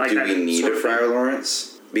 Maybe like Do that we need sort a of Friar thing.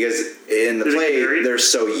 Lawrence? Because in the Do they get play, married? they're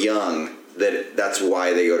so young that that's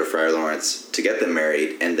why they go to Friar Lawrence to get them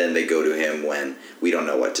married, and then they go to him when we don't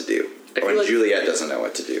know what to do. I Or feel when like- Juliet doesn't know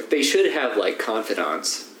what to do. They should have like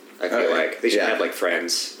confidants. I feel Okay, like they should yeah. have like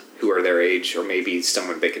friends who are their age or maybe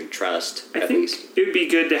someone they can trust I at think least. it would be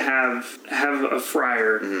good to have a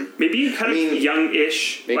friar, maybe kind of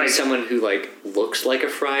young-ish, Maybe like someone who like looks like a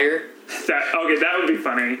friar. that. Okay, that would be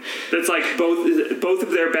funny. That's like both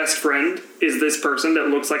of their best friend is this person that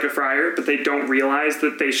looks like a friar, but they don't realize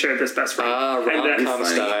that they share this best friend. And that- Rom-com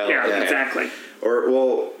funny. style. Yeah, okay. exactly. Or,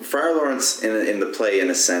 well, Friar Lawrence in the play, in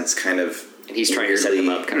a sense, kind of... And he's trying to set them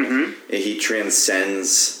up kind of. He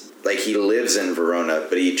transcends... Like, he lives in Verona,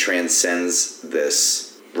 but he transcends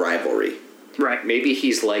this rivalry. Right. Maybe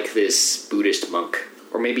he's like this Buddhist monk.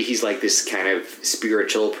 Or maybe he's like this kind of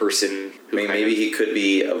spiritual person. I mean, maybe he could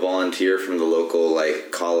be a volunteer from the local,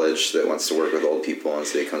 like, college that wants to work with old people, and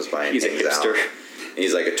so he comes by and He's a hangs out. hipster. And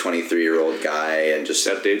he's like a 23-year-old guy, and just...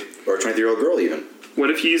 That dude. Or a 23-year-old girl, even. What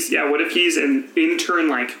if he's an intern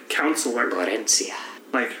like counselor, Florencia.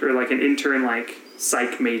 or like an intern like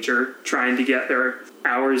psych major trying to get their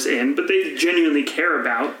hours in, but they genuinely care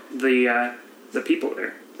about the people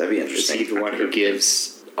there. That'd be Is interesting. he the one who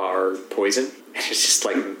gives our poison? It's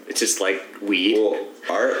just like weed. Well,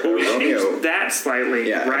 Well, we Romeo... changed that slightly,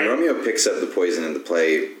 Yeah, right? and Romeo picks up the poison in the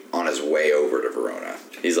play on his way over to Verona.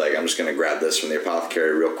 He's like, I'm just going to grab this from the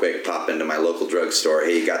apothecary real quick, pop into my local drugstore.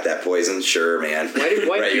 Hey, you got that poison? Sure, man. Why did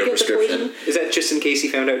Write you you a get the poison? Is that just in case he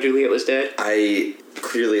found out Juliet was dead?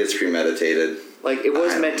 Clearly it's premeditated. Like, it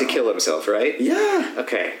was I meant to don't kill himself, right? Yeah.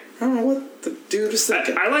 Okay. I don't know what the dude is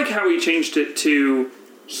thinking. I like how he changed it to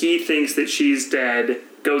he thinks that she's dead,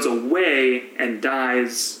 goes away and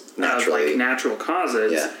dies of Naturally. like natural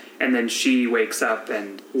causes, Yeah. and then she wakes up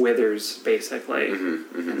and withers basically,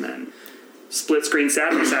 and then split screen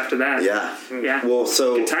sadness after that. Yeah. Yeah. Well,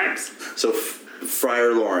 so Good times.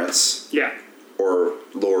 Friar Lawrence, Yeah. or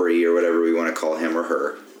Lori, or whatever we want to call him or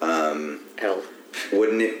her, Hell.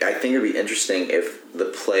 wouldn't it? I think it'd be interesting if the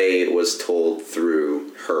play was told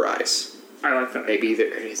through her eyes. I like that. Maybe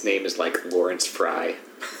his name is like Lawrence Fry.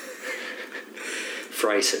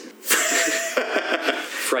 Fryson.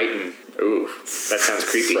 Frighten. Ooh, that sounds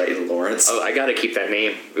creepy. Frightened Lawrence. Oh, I gotta keep that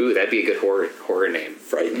name. Ooh, that'd be a good horror name.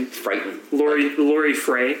 Frightened. Frighten. Lori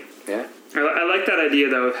Frey. Yeah. I like that idea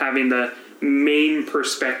though of having the main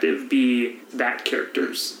perspective be that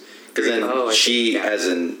character's. Because then I she, think, yeah. as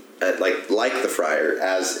an like the Friar,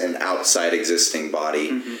 as an outside existing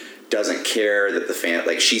body, doesn't care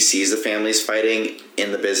that she sees the families fighting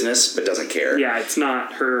in the business, but doesn't care. Yeah, it's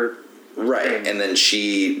not her. Right, and then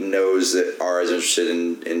she knows that R is interested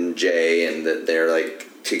in Jay, and that they're like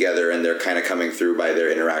together, and they're kind of coming through by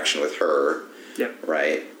their interaction with her. Yep.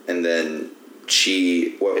 Right, and then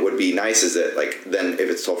what would be nice is that, like, then if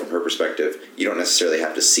it's told from her perspective, you don't necessarily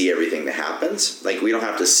have to see everything that happens. Like, we don't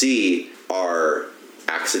have to see R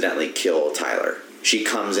accidentally kill Tyler. She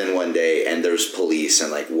comes in one day and there's police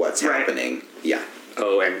and, like, what's Right. happening. Yeah.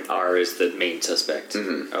 Oh, and R is the main suspect.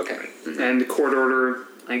 Mm-hmm. Okay. And the court order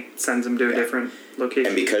sends him to a different location.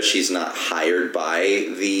 And because she's not hired by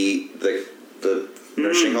the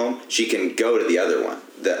nursing home, she can go to the other one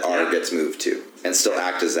that R gets moved to and still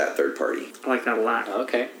act as that third party. I like that a lot.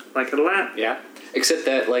 Okay. Like it a lot. Yeah. Except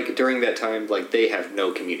that, like, during that time, like, they have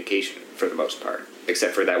no communication for the most part,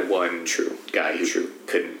 except for that one guy who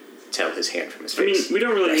couldn't tell his hand from his I mean, face. we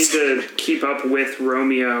don't really need to keep up with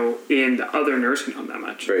Romeo in the other nursing home that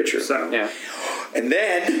much. Very true. So Yeah. And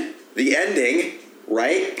then the ending,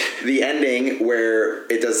 right? The ending where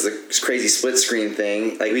it does the crazy split screen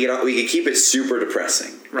thing. Like, we could keep it super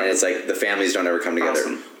depressing. Right. And it's like the families don't ever come together.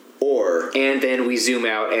 Awesome. Or And then we zoom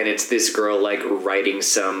out, and it's this girl, like, writing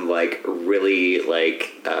some, like, really,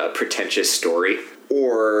 like, pretentious story.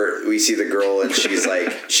 Or we see the girl and she's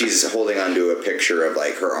like, she's holding onto a picture of,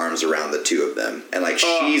 like, her arms around the two of them. And, like,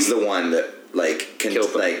 she's the one that, like, can,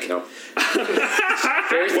 Killed them. like, No.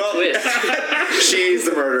 There's the twist. she's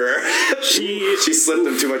the murderer. She slipped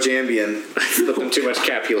them too much Ambien. Slip them too much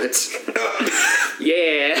Capulets.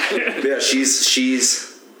 Yeah. Yeah,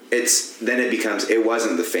 it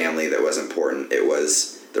wasn't the family that was important. It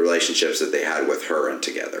was the relationships that they had with her and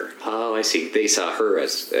together. Oh, I see. They saw her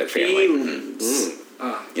as a family. feelings.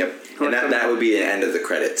 Yep. And that would be the end of the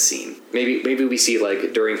credits scene. Maybe we see,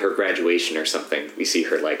 like, during her graduation or something, we see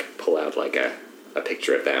her, like, pull out, like, a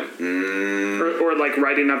picture of them. Or like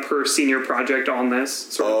writing up her senior project on this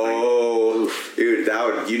sort of thing. Oh,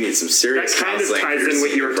 dude, you need some That serious kind of counseling. ties for in what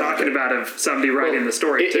you senior were talking project. about of somebody writing the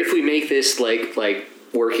story. If too. we make this like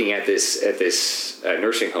working at this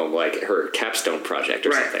nursing home, like her capstone project or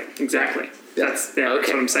Right, something. exactly. Yeah. That's Okay.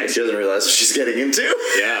 what I'm saying. She doesn't realize what she's getting into.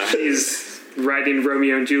 Yeah. He's writing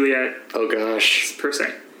Romeo and Juliet Oh gosh. per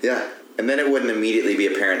se. Yeah. And then it wouldn't immediately be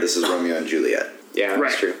apparent this is Romeo and Juliet. Yeah, that's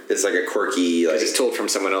Right. true. It's like a quirky, like, It's told from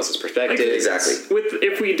someone else's perspective. exactly.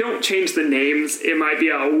 If we don't change the names, it might be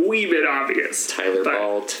a wee bit obvious. Tyler But-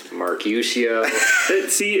 Balt, Mark Uscio.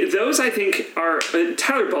 See, those I think are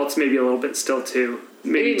Tyler Balt's maybe a little bit still too.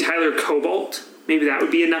 Maybe Tyler Cobalt. Maybe that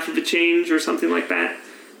would be enough of a change or something like that.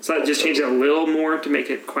 So I'd just change it a little more to make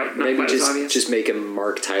it not Maybe quite as obvious. just make him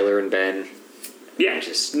Mark, Tyler, and Ben. yeah,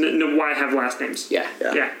 just- no, why have last names? Yeah.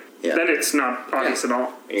 Yeah. Yeah. Then it's not obvious at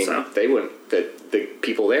all. I mean, So they wouldn't. The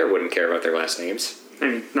people there wouldn't care about their last names. I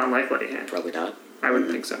mean, not likely. Yeah. Probably not. I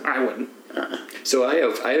wouldn't think so. I wouldn't. So I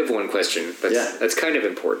have one question. That's kind of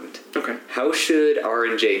important. Okay. How should R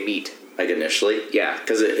and J meet? Like initially? Yeah,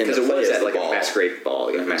 Because it it was is at the like ball. a masquerade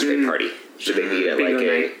ball, yeah, masquerade party. Should they meet at Bingo like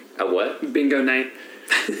night. a what? Bingo night.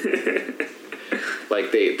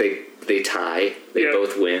 Like they tie, they Yep.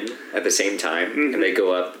 both win at the same time, and they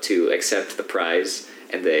go up to accept the prize,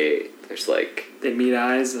 and there's like They meet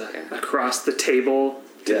eyes across the table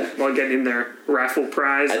Yeah. while getting their raffle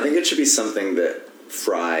prize. I think it should be something that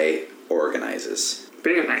Fry organizes.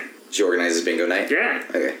 Bingo night. She organizes bingo night? Yeah.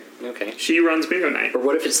 Okay. okay. She runs bingo night. Or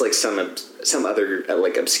what if it's like some other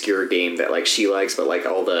like obscure game that like she likes, but like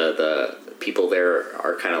all the people there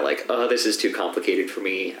are kind of like, oh, this is too complicated for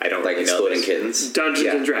me. I don't Like really know Exploding this. Kittens? Dungeons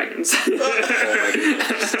Yeah. and Dragons.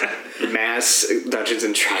 Mass Dungeons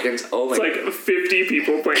and Dragons. Oh my It's like 50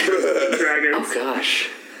 people playing Dungeons and Dragons. Oh gosh.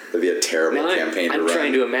 That'd be a terrible Now campaign to I'm run.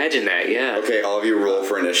 trying to imagine that. Yeah. Okay, all of you roll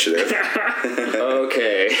for initiative.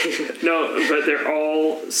 Okay. No, but they're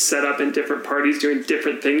all set up in different parties doing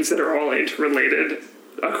different things that are all interrelated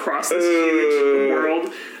across this huge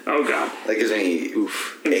world. Oh god. That gives me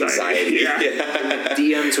anxiety. Yeah.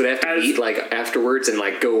 DMs would have to As- meet like afterwards and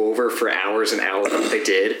like go over for hours and hours what they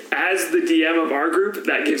did. As the DM of our group,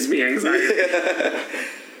 that gives me anxiety.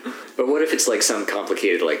 But what if it's like some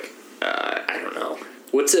complicated like I don't know.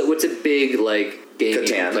 What's a big like game you Catan.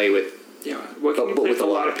 can play with Yeah, what can you but play with a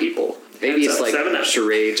lot of people? Maybe Heads it's up, like 7 Up.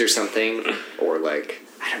 charades or something, or like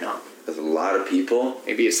I don't know. There's a lot of people.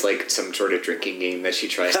 Maybe it's like some sort of drinking game that she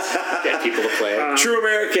tries to get people to play True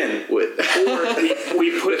American. with, Or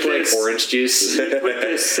we put with like this orange juice. put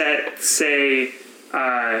this set, say,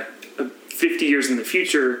 50 years in the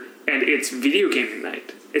future, and it's video gaming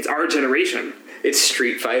night. It's our generation. It's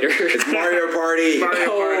Street Fighter. It's Mario Party. Mario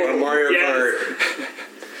Party. Oh, Mario Yes. Kart.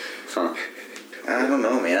 Huh. I don't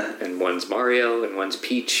know, man. And one's Mario and one's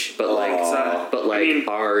Peach, but Aw. like I mean-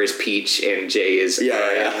 R is Peach and J is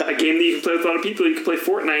Yeah. A game that you can play with a lot of people. You can play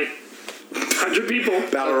Fortnite. 100 people.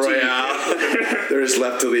 Battle Royale. They're just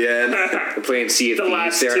left till the end. They're playing Sea of The Thieves.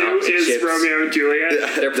 last They're two opposite is ships. Romeo and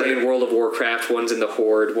Juliet. They're playing World of Warcraft. One's in the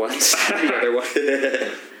Horde. One's the other one.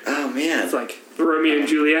 Oh, man. It's like Romeo and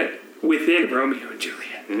Juliet within Romeo and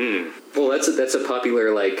Juliet. Well, that's a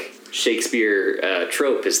popular like Shakespeare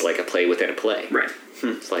trope. Is like a play within a play. Right.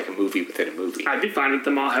 It's like a movie within a movie. I'd be fine with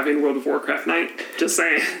them all having World of Warcraft night. Just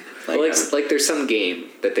saying. Like there's some game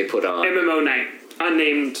that they put on. MMO night.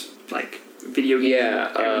 Unnamed, like, video game.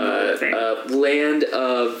 MMO thing. Land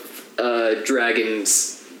of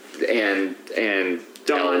dragons and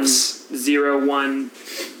Dawn elves. 01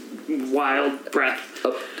 Wild Breath.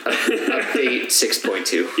 Update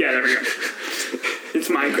 6.2. Yeah, there we go. It's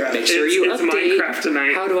Minecraft. Make sure you it's update. Minecraft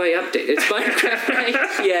tonight. How do I update? It's Minecraft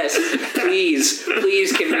night. Yes,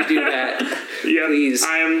 please, can we do that? Yeah, Please.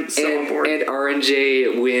 I am so on board. And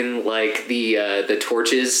RNJ win like the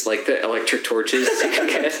torches, like the electric torches you can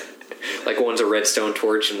get. Like one's a redstone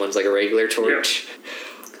torch and one's like a regular torch.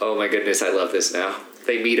 Yep. Oh my goodness, I love this now.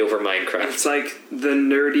 They meet over Minecraft. It's like the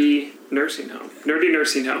nerdy nursing home. Nerdy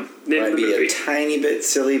nursing home. Name Might of the be movie. a tiny bit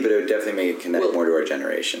silly, but it would definitely make it connect more to our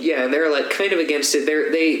generation. Yeah, and they're like kind of against it.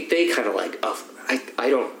 They kind of like, oh, I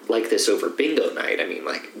don't like this over bingo night. I mean,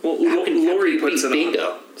 like, Well, how can Lori you puts beat it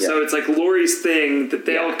bingo? on. So it's like Lori's thing that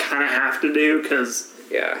they all Yeah. kind of have to do because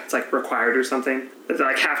Yeah. it's like required or something. That they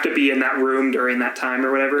like have to be in that room during that time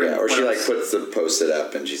or whatever. Yeah, or What she like else? puts the post-it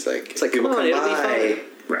up and she's like, It's like, people come on, it'll be by. fine.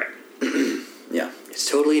 Right. Yeah. It's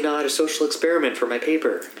totally not a social experiment for my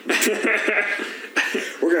paper.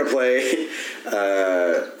 We're going to play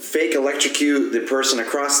fake electrocute the person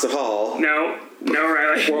across the hall. No,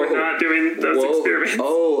 Riley, Whoa. we're not doing those experiments.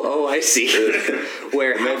 Oh, I see.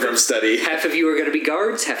 Where Milgram study. half of you are going to be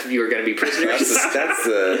guards, half of you are going to be prisoners. That's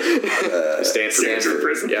the Stanford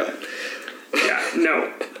prison. Yeah, Yeah,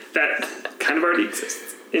 no, that kind of already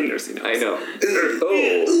exists in nursing homes. I know.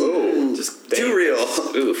 Oh, Just too real.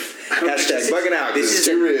 oof. Hashtag bugging out. This is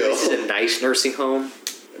too real. This is a nice nursing home.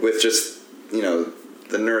 With just,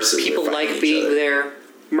 the nurses. People are fighting like each being other. there.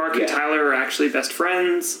 Mark and Yeah. Tyler are actually best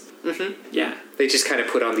friends. Mm-hmm. Yeah, They just kind of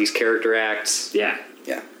put on these character acts. yeah,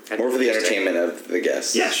 Yeah. More for the entertainment of the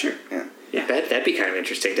guests. yeah, sure. Yeah. Yeah, That'd be kind of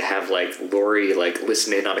interesting to have like Lori like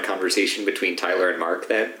listen in on a conversation between Tyler and Mark.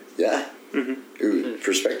 Then Yeah. Ooh,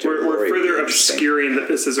 perspective. we're Lori would be further interesting. obscuring that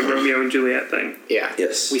this is a Romeo and Juliet thing. yeah,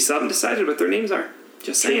 Yes. We still haven't decided what their names are.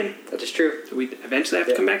 Just saying. that is true. We eventually have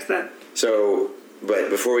to come back to that. So, but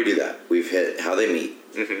before we do that, we've hit how they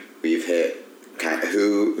meet. Mm-hmm. We've hit kind of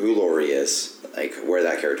who Lori is, like where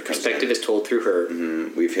that character comes Perspective in. is told through her.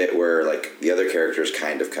 Mm-hmm. We've hit where like the other characters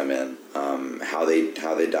kind of come in, how they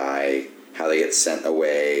die, how they get sent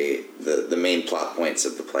away, the main plot points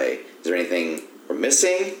of the play. Is there anything we're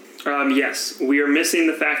missing? Yes, we are missing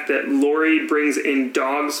the fact that Lori brings in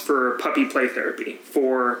dogs for puppy play therapy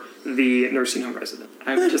for the nursing home resident.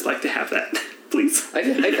 I would just like to have that, please.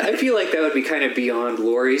 I feel like that would be kind of beyond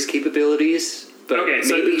Lori's capabilities. But Okay,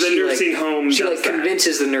 so maybe the she, nursing like, home she does like that.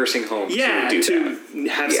 convinces the nursing home Yeah, to do to that.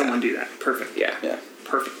 have Yeah. someone do that. Perfect. Yeah, Yeah.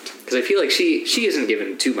 Perfect. because I feel like she isn't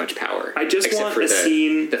given too much power. I just except want for a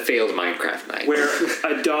scene the failed Minecraft night Where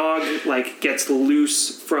a dog like gets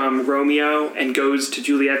loose from Romeo and goes to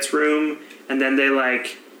Juliet's room, and then they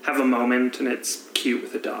like have a moment, and it's cute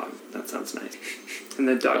with a dog. That sounds nice. And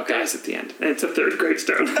the dog Okay. dies at the end, and it's a third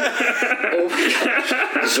gravestone. oh my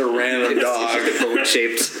god, Just a random dog. it's a bone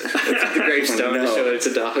shaped the gravestone Oh, no. to show that it's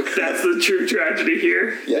a dog. That's the true tragedy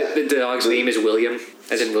here. Yeah. The dog's name is William,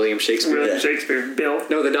 as in William Shakespeare. William Yeah. Shakespeare. Bill.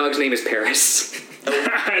 No, the dog's name is Paris.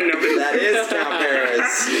 I know, but That is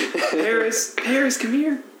Count Paris. Paris, come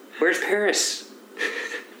here. Where's Paris?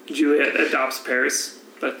 Juliet adopts Paris,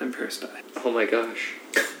 but then Paris dies. Oh my gosh.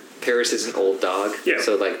 Paris is an old dog. Yeah.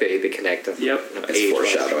 So like they connect them. Yep. It's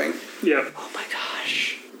foreshadowing. Yep. Oh my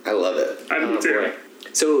gosh. I love it. I do Oh too. boy.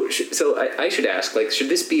 So I should ask, like, should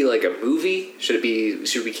this be like a movie? Should we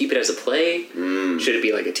keep it as a play? Should it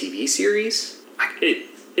be like a TV series?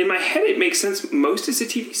 In my head, it makes sense. Most is a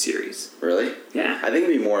TV series. Really? Yeah. I think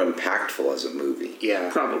it'd be more impactful as a movie. Yeah.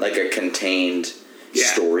 Probably. Like a contained Yeah.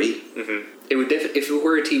 story. It would if it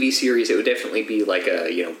were a TV series, it would definitely be like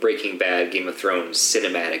a Breaking Bad, Game of Thrones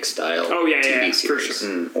cinematic style. Oh, yeah, TV yeah, for series.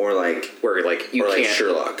 sure. Or like Where like you or can't like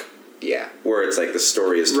Sherlock. Yeah. Where it's like the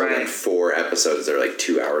story is told in Right. 4 episodes that are like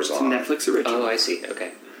 2 hours It's a long. Netflix original. Oh, I see.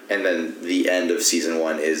 Okay. And then the end of season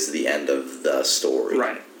 1 is the end of the story.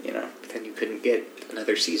 Right. You know? then you couldn't get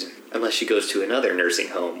another season. Unless she goes to another nursing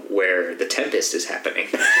home where The Tempest is happening.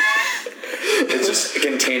 It's just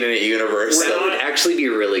contained in a universe. That would actually be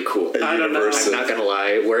really cool. I don't know. universe I'm not gonna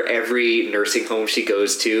lie, where every nursing home she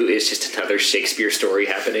goes to is just another Shakespeare story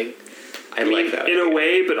happening. I like that. In a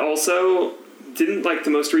way, but also, didn't like the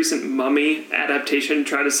most recent Mummy adaptation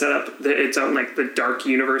try to set up its own like the dark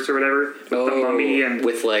universe or whatever with the Mummy and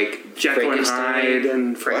with like Jekyll and Hyde Frankenstein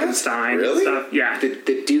and Frankenstein Really? and stuff? Yeah, the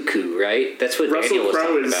Dooku, right? That's what Russell Daniel was Crowe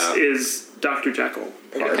talking about. is Dr. Jekyll.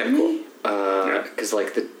 Yeah, kind of cool. Because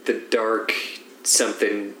like the dark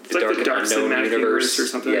something, It's like the dark unknown cinematic universe or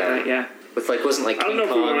something like that. Yeah. With like wasn't like I don't King know if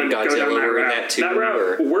we Kong, wanted to go Godzilla down that were in route. that too. That route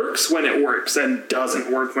or, works when it works and doesn't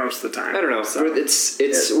work most of the time. I don't know. So It's Yeah,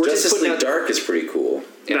 we're just Justice putting League out. Dark is pretty cool.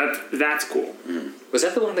 Yeah. that's cool. Was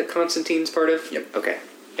that the one that Constantine's part of? Yep. Okay.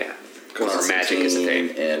 Yeah. Or magic is a thing.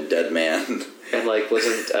 Constantine and Dead Man. And like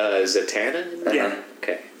wasn't Zatanna? In that? Yeah.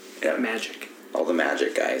 Okay. Yeah. Magic. All the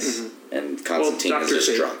magic guys. And Constantine Dr. is just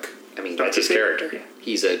Fate. drunk. I mean Dr. that's his Fate? character. Yeah.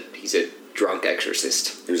 He's a drunk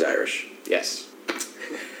exorcist. He was Irish. Yes.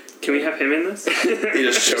 Can we have him in this? He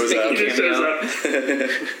just shows up. He just shows up.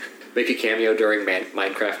 Make a cameo during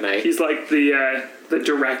Minecraft night. He's like the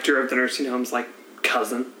director of the nursing home's like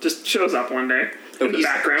cousin. Just shows up one day in the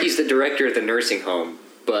background. He's the director of the nursing home,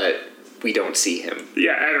 but we don't see him.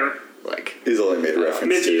 yeah, ever. Like He's only made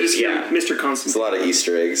reference You to. just hear yeah. Mr. It's a Constantine. lot of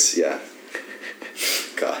Easter eggs, yeah.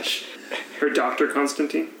 Gosh. Or Dr.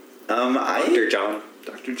 Constantine. I Dr. John.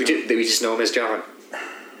 Dr. We John. just know him as John.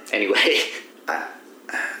 Anyway.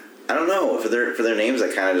 I don't know. For their names, I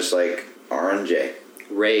kind of just like R and J.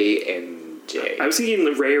 Ray and Jay. I was thinking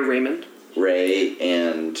Ray or Raymond. Ray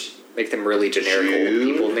and Make them really generic June?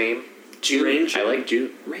 old people name. June. Ray and June. I like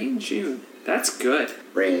June. Ray and June. That's good.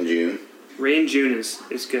 Ray and June. Ray and June is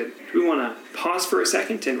good. Do we want to pause for a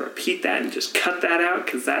second and repeat that and just cut that out?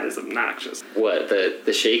 Because that is obnoxious. What,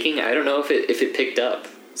 the shaking? I don't know if it picked up.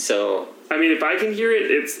 So I mean, if I can hear it,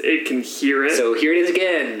 it can hear it. so here it is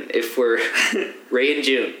again. If we're Ray and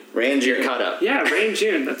June. Ray and You're June. caught up. Yeah, Ray and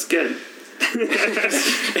June. That's good.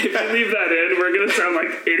 If you leave that in, we're going to sound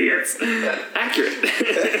like idiots.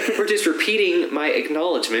 Accurate. We're just repeating my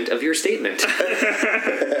acknowledgement of your statement.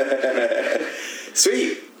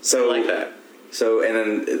 Sweet. So I like that. So and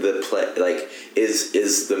then the play, like,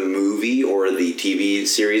 is the movie or the TV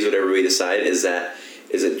series, whatever we decide, is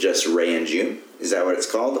it just Ray and June? Is that what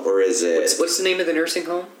it's called, or is it? What's the name of the nursing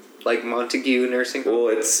home? Like Montague Nursing Home?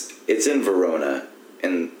 Well, it's in Verona,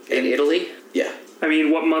 In Italy? Yeah. I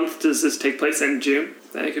mean, what month does this take place in? June?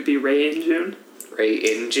 Then it could be Ray in June. Ray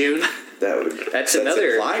in June? That's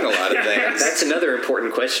another- implying a lot of things. That's another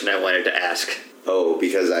important question I wanted to ask. Oh,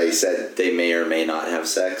 because I said they may or may not have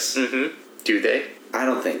sex. Mm-hmm. Do they? I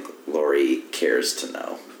don't think Lori cares to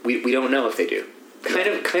know. We don't know if they do.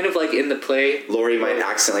 Kind of like in the play. Lori might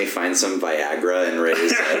accidentally find some Viagra and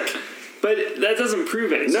Ray's like, But that doesn't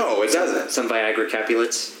prove anything. no, it doesn't. Some Viagra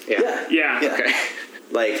Capulets. Yeah. Yeah. Okay.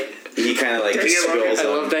 Like, he kind of like Dang it, spills I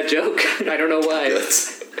them. love that joke. I don't know why.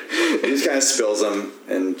 He just kind of spills them,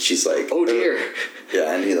 and she's like, Oh dear.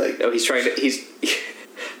 Yeah, and he like, Oh, he's trying to.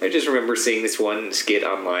 I just remember seeing this one skit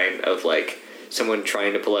online of like someone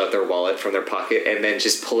trying to pull out their wallet from their pocket and then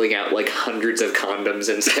just pulling out like hundreds of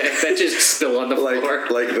condoms instead that just spill on the floor.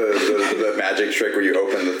 like the magic trick where you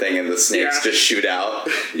open the thing and the snakes Yeah. just shoot out.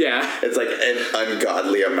 Yeah. It's like an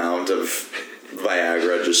ungodly amount of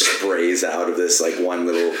Viagra just sprays out of this like one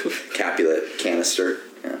little Capulet canister.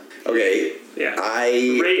 Yeah. Okay. Yeah.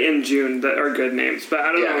 Ray Ray and June, that are good names, but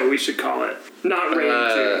I don't know what we should call it. Not Ray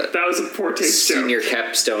and June. That was a poor taste Senior joke.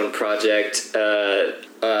 capstone project.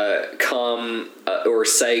 Or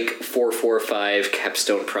Psych 445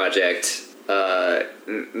 capstone project.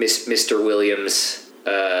 Mr. Williams.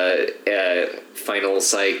 Final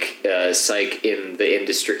psych. Psych in the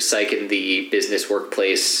industry. Psych in the business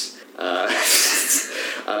workplace. Oh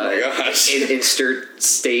my gosh. Insert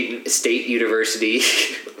state university.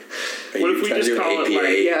 What if we just call it,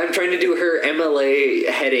 like- Yeah, I'm trying to do her MLA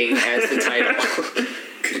heading as the title.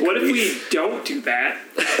 What if we don't do that?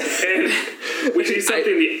 And we do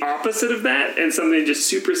something the opposite of that and something just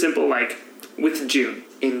super simple like with June.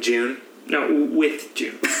 In June? No, with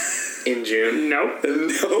June. In June? No?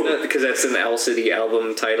 No. Because that's an Owl City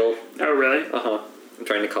album title. Oh, really? Uh-huh. I'm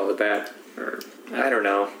trying to call it that. Or, I don't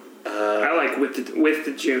know. I like with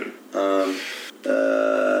the June.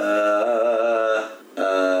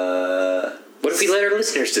 What if we let our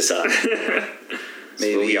listeners decide?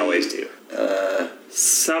 Maybe What we always do.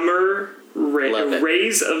 Summer Love it.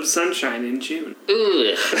 Rays of Sunshine in June.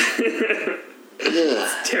 Ugh.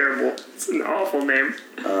 Terrible. It's an awful name.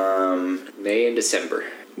 May and December.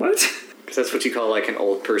 What? Because that's what you call like an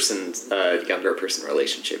old person's younger person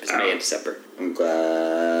relationship. It's May and December. I'm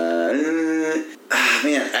glad.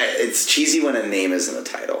 Man, it's cheesy when a name isn't a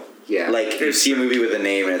title. Yeah. Like, you see a movie with a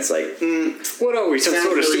name and it's like, What are we, some Sounds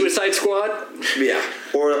sort of really- Suicide Squad? yeah.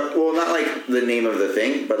 Or, well, not like the name of the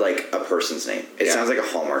thing, but like a person's name. It Yeah. sounds like a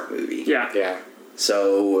Hallmark movie. Yeah. Yeah.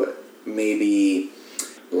 So, maybe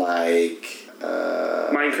like,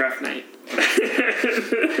 Minecraft Night. That's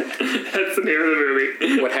the name of the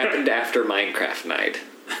movie. What happened after Minecraft Night?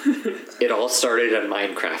 It all started on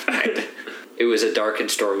Minecraft Night. It was a dark and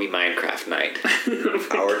stormy Minecraft night.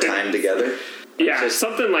 Our Time Together. Yeah, Just-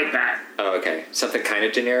 something like that. Oh, okay. Something kind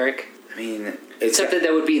of generic? I mean, it's Something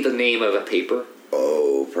that would be the name of a paper?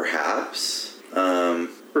 oh, perhaps.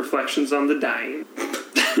 Reflections on the Dying.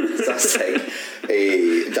 Sounds like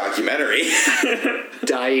a documentary.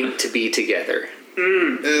 Dying to be together.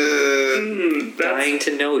 That's Dying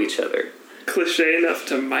to know each other. cliche enough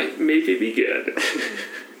to maybe be good.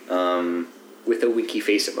 With a winky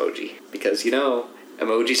face emoji. Because,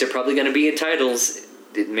 emojis are probably going to be in titles.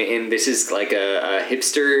 And this is like a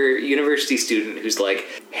hipster university student who's like,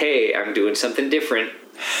 hey, I'm doing something different.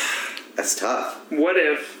 That's tough. What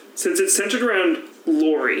if, since it's centered around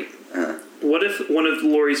Lori, what if one of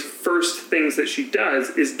Lori's first things that she does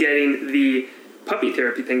is getting the puppy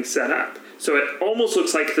therapy thing set up? So it almost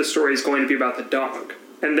looks like the story is going to be about the dog.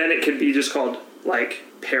 And then it could be just called, like,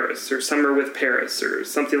 Paris or Summer with Paris or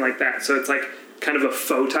something like that. So it's like kind of a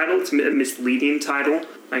faux title. It's a misleading title,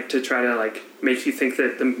 like to try to like make you think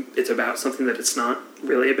that it's about something that it's not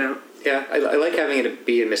really about. Yeah, I like having it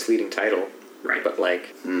be a misleading title. Right. But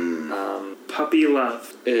like, Puppy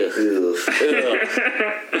love. ugh. Ugh.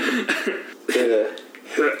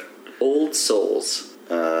 Ugh. Old Souls.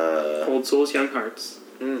 Old Souls, Young Hearts.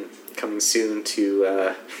 Coming soon to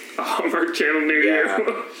A Hallmark Channel near Yeah.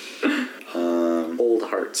 you. Old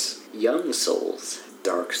Hearts. Young Souls.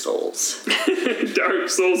 Dark Souls. Dark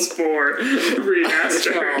Souls 4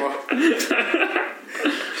 remaster.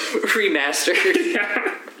 Remastered.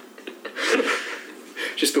 Yeah.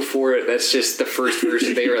 Just before it, that's just the first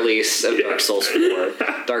version they release of Dark Souls 4.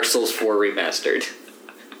 Dark Souls 4 Remastered.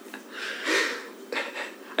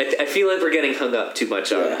 I feel like we're getting hung up too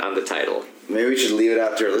much on the title. Maybe we should leave it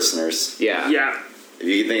up to our listeners. Yeah. Yeah. If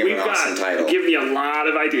you can think of We've an awesome got title. give me a lot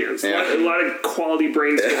of ideas. Yeah. A lot of quality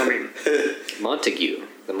brainstorming. Montague.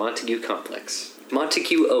 The Montague Complex.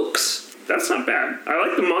 Montague Oaks. That's not bad. I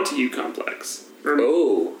like the Montague complex.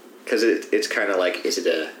 Oh, because it's kind of like, is it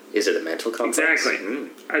a mental complex? Exactly.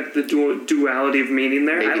 Mm. The duality of meaning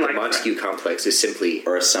there. Maybe I the like Montague Complex is simply,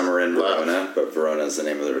 Or a Summer in Love. Verona, but Verona is the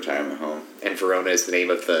name of the retirement home. and Verona is the name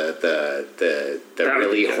of the That would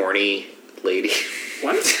really be good. horny lady.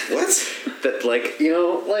 What? What? That like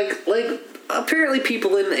apparently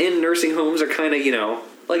people in nursing homes are kind of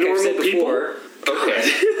like I've Normal said people? before.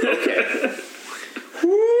 Okay.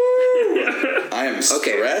 I am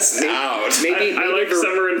stressed out. Maybe I like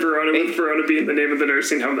Summer in Verona maybe- with Verona being the name of the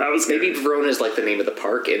nursing home. That was good. Maybe Verona is like the name of the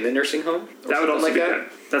park in the nursing home. Or That would something also like be that. good.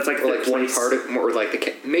 That's like Or the like one place. part of, or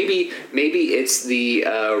like maybe it's the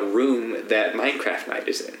room that Minecraft Night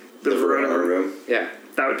is in. The Verona room. Yeah.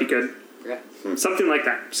 That would be good. Yeah. Something like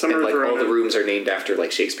that. Summer And in like Verona. all the rooms are named after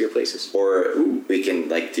like Shakespeare places. Or we can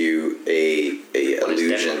like do a One is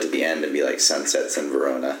allusion Denmark. to the end and be like sunsets in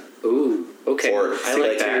Verona. Ooh. Okay. Or I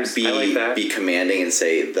like that. Be, I like that. be commanding and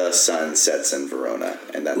say the sun sets in Verona,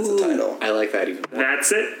 and that's the title. I like that even more.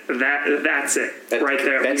 That's it. That's it. That- right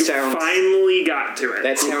there. that We sounds- finally got to it.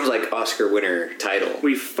 That sounds like Oscar winner title.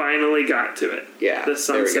 We finally got to it. Yeah, The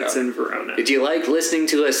there we sunsets go. in Verona. Did you like listening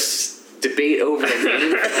to us debate over the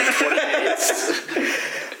name for like 20 minutes?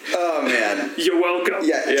 Oh man, You're welcome.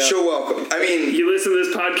 yeah, you're welcome. I mean, You listen to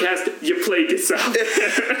this podcast, you played yourself.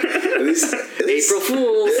 at least April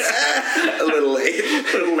Fools. a little late.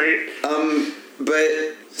 A little late. But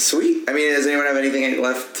sweet. I mean, does anyone have anything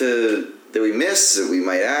left that we missed, that we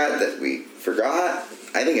might add, that we forgot?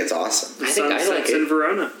 I think it's awesome. I think I like Sunsets in it.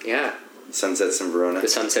 Verona. Yeah. Sunsets in Verona. The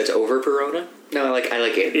sunset's over Verona? No, I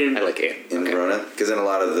like it. In- I like it. In Okay. Verona, because then a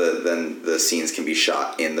lot of the scenes can be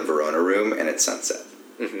shot in the Verona room, and it's sunset.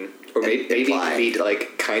 Or maybe it implying. could be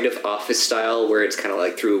like kind of office style where it's kind of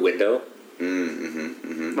like through a window.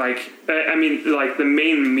 Like, I mean, like the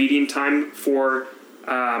main meeting time for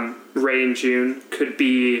Ray and June could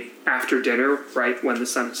be after dinner, right when the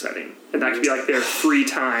sun is setting, and that could be like their free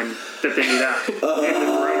time that they meet up in the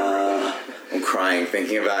Verona room. I'm crying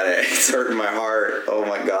thinking about it. It's hurting my heart. Oh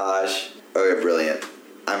my gosh. Okay, brilliant.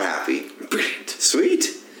 I'm happy. Brilliant. Sweet.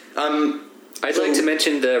 I'd So- like to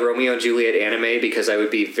mention the Romeo and Juliet anime because I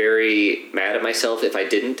would be very mad at myself if I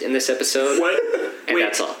didn't in this episode. What? And Wait,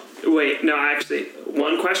 that's all. Wait, no, actually,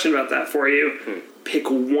 one question about that for you. Pick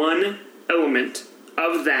one element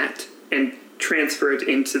of that and transfer it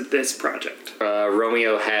into this project.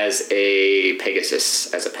 Romeo has a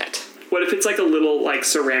Pegasus as a pet. What if it's like a little like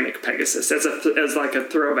ceramic Pegasus as like a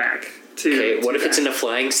throwback to? Okay, what to if it's in a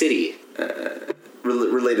flying city?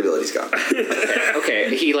 Relatability, Scott.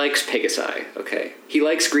 Okay, he likes Pegasi. Okay, he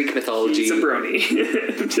likes Greek mythology. He's a brony.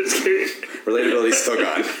 Just kidding. Relatability's still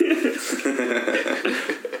gone.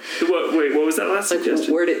 What was that last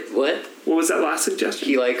suggestion? What? What was that last suggestion?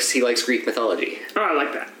 He likes Greek mythology. Oh, I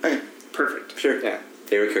like that. Okay, Perfect. sure. Yeah.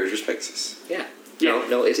 Favorite character's Pegasus. Yeah. Yeah.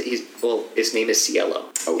 No, his name is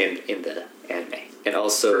Cielo in the anime. And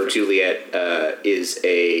also Juliet is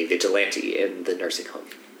a vigilante in the nursing home.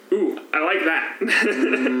 Ooh, I like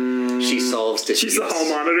that. She solves disputes. She's the hall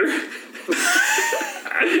monitor.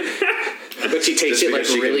 But she takes Just it like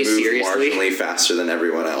because she really can move seriously. marginally faster than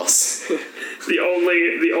everyone else. The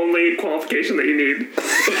only qualification that you need.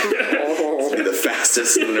 Be the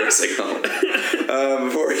fastest in the nursing home.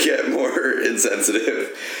 Before we get more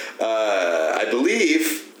insensitive, I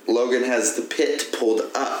believe Logan has the pit pulled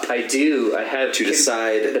up I do. I have to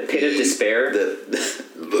decide the pit of despair. The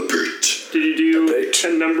pit. Did you do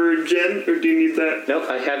a number, Jen, or do you need that? Nope,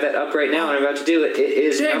 I have that up right now, and I'm about to do it. It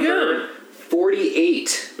is Yeah, number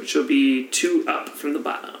 48. Which will be 2 up from the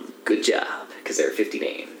bottom. Good job, because there are 50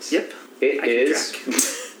 names. Yep. It I can is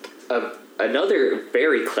track. another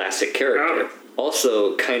very classic character. Oh.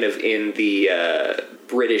 Also kind of in the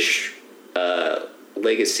British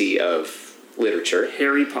legacy of literature.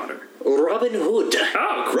 Harry Potter. Robin Hood.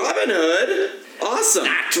 Oh, cool. Robin Hood. Awesome.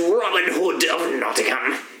 That Robin Hood of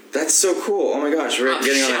Nottingham. That's so cool. Oh my gosh, we're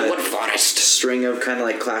getting on Sherwood a Forest. string of kind of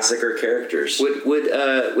like classicer characters. Would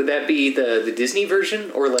that be the Disney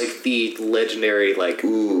version or like the legendary like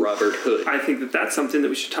Robert Hood? I think that's something that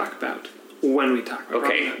we should talk about when we talk about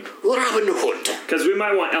Okay, Robin Hood. Because we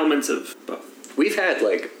might want elements of both. We've had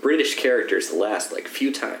like British characters the last like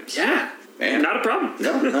few times. Yeah. Man. Not a problem.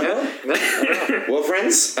 No. No. Well,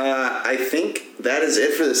 friends, I think that is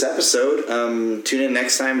it for this episode. Tune in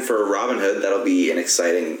next time for Robin Hood. That'll be an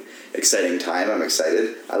exciting time. I'm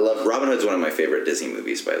excited. I love Robin Hood's one of my favorite Disney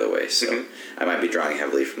movies, by the way. So I might be drawing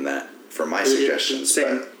heavily from that for my suggestions.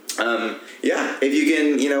 Same. But yeah, if you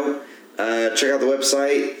can, check out the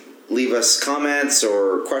website, leave us comments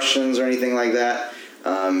or questions or anything like that.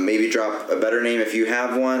 Maybe drop a better name if you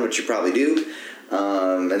have one, which you probably do.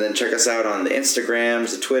 And then check us out on the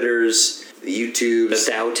Instagrams, the Twitters, the YouTubes,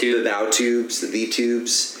 The Thou-tube. the Thou-tubes, the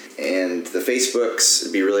V-tubes, and the Facebooks.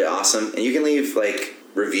 It'd be really awesome. And you can leave like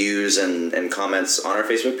reviews and comments on our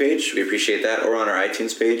Facebook page. We appreciate that, or on our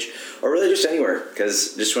iTunes page, or really just anywhere,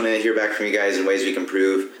 because just want to hear back from you guys in ways we can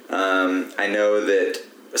improve. I know that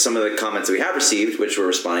some of the comments that we have received, which we're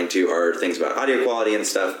responding to, are things about audio quality and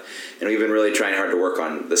stuff, and we've been really trying hard to work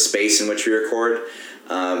on the space in which we record.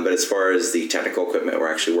 But as far as the technical equipment,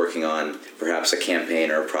 we're actually working on perhaps a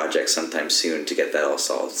campaign or a project sometime soon to get that all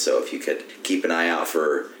solved. So if you could keep an eye out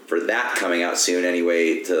for that coming out soon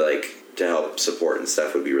anyway, to help support and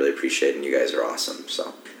stuff, would be really appreciated, and you guys are awesome.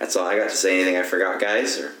 So that's all I got to say. Anything I forgot,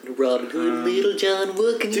 guys? Or Robin Hood and Little John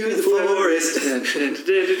walking through the forest, trying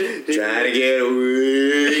to get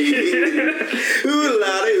away. Ooh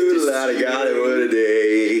la got it, what a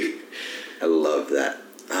day. I love that.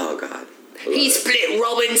 Oh, God. He split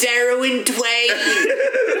Robin's arrow in twain.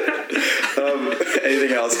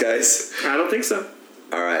 Anything else, guys? I don't think so.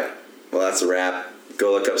 All right. Well, that's a wrap.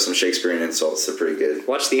 Go look up some Shakespearean insults. They're pretty good.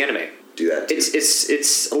 Watch the anime. Do that, too.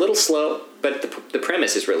 It's a little slow, but the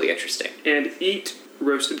premise is really interesting. And eat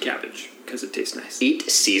roasted cabbage, because it tastes nice. Eat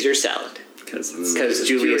Caesar salad. Because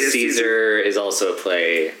Julius Caesar is also a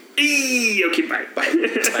play. Okay, bye. Bye.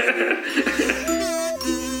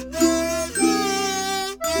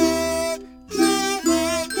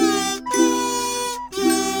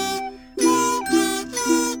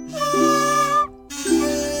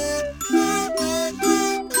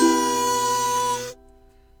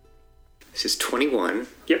 This is 21.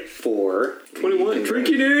 Yep. 4. 21.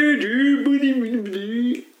 Drinking age.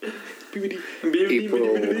 April,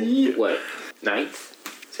 what, 9th?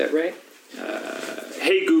 Is that right?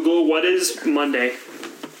 Hey Google, what is Monday?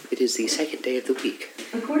 It is the second day of the week.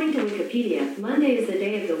 According to Wikipedia, Monday is the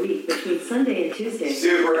day of the week between Sunday and Tuesday.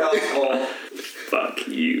 Super helpful. Fuck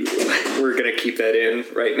you. We're going to keep that in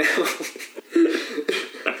right now.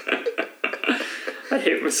 I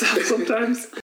hate myself sometimes.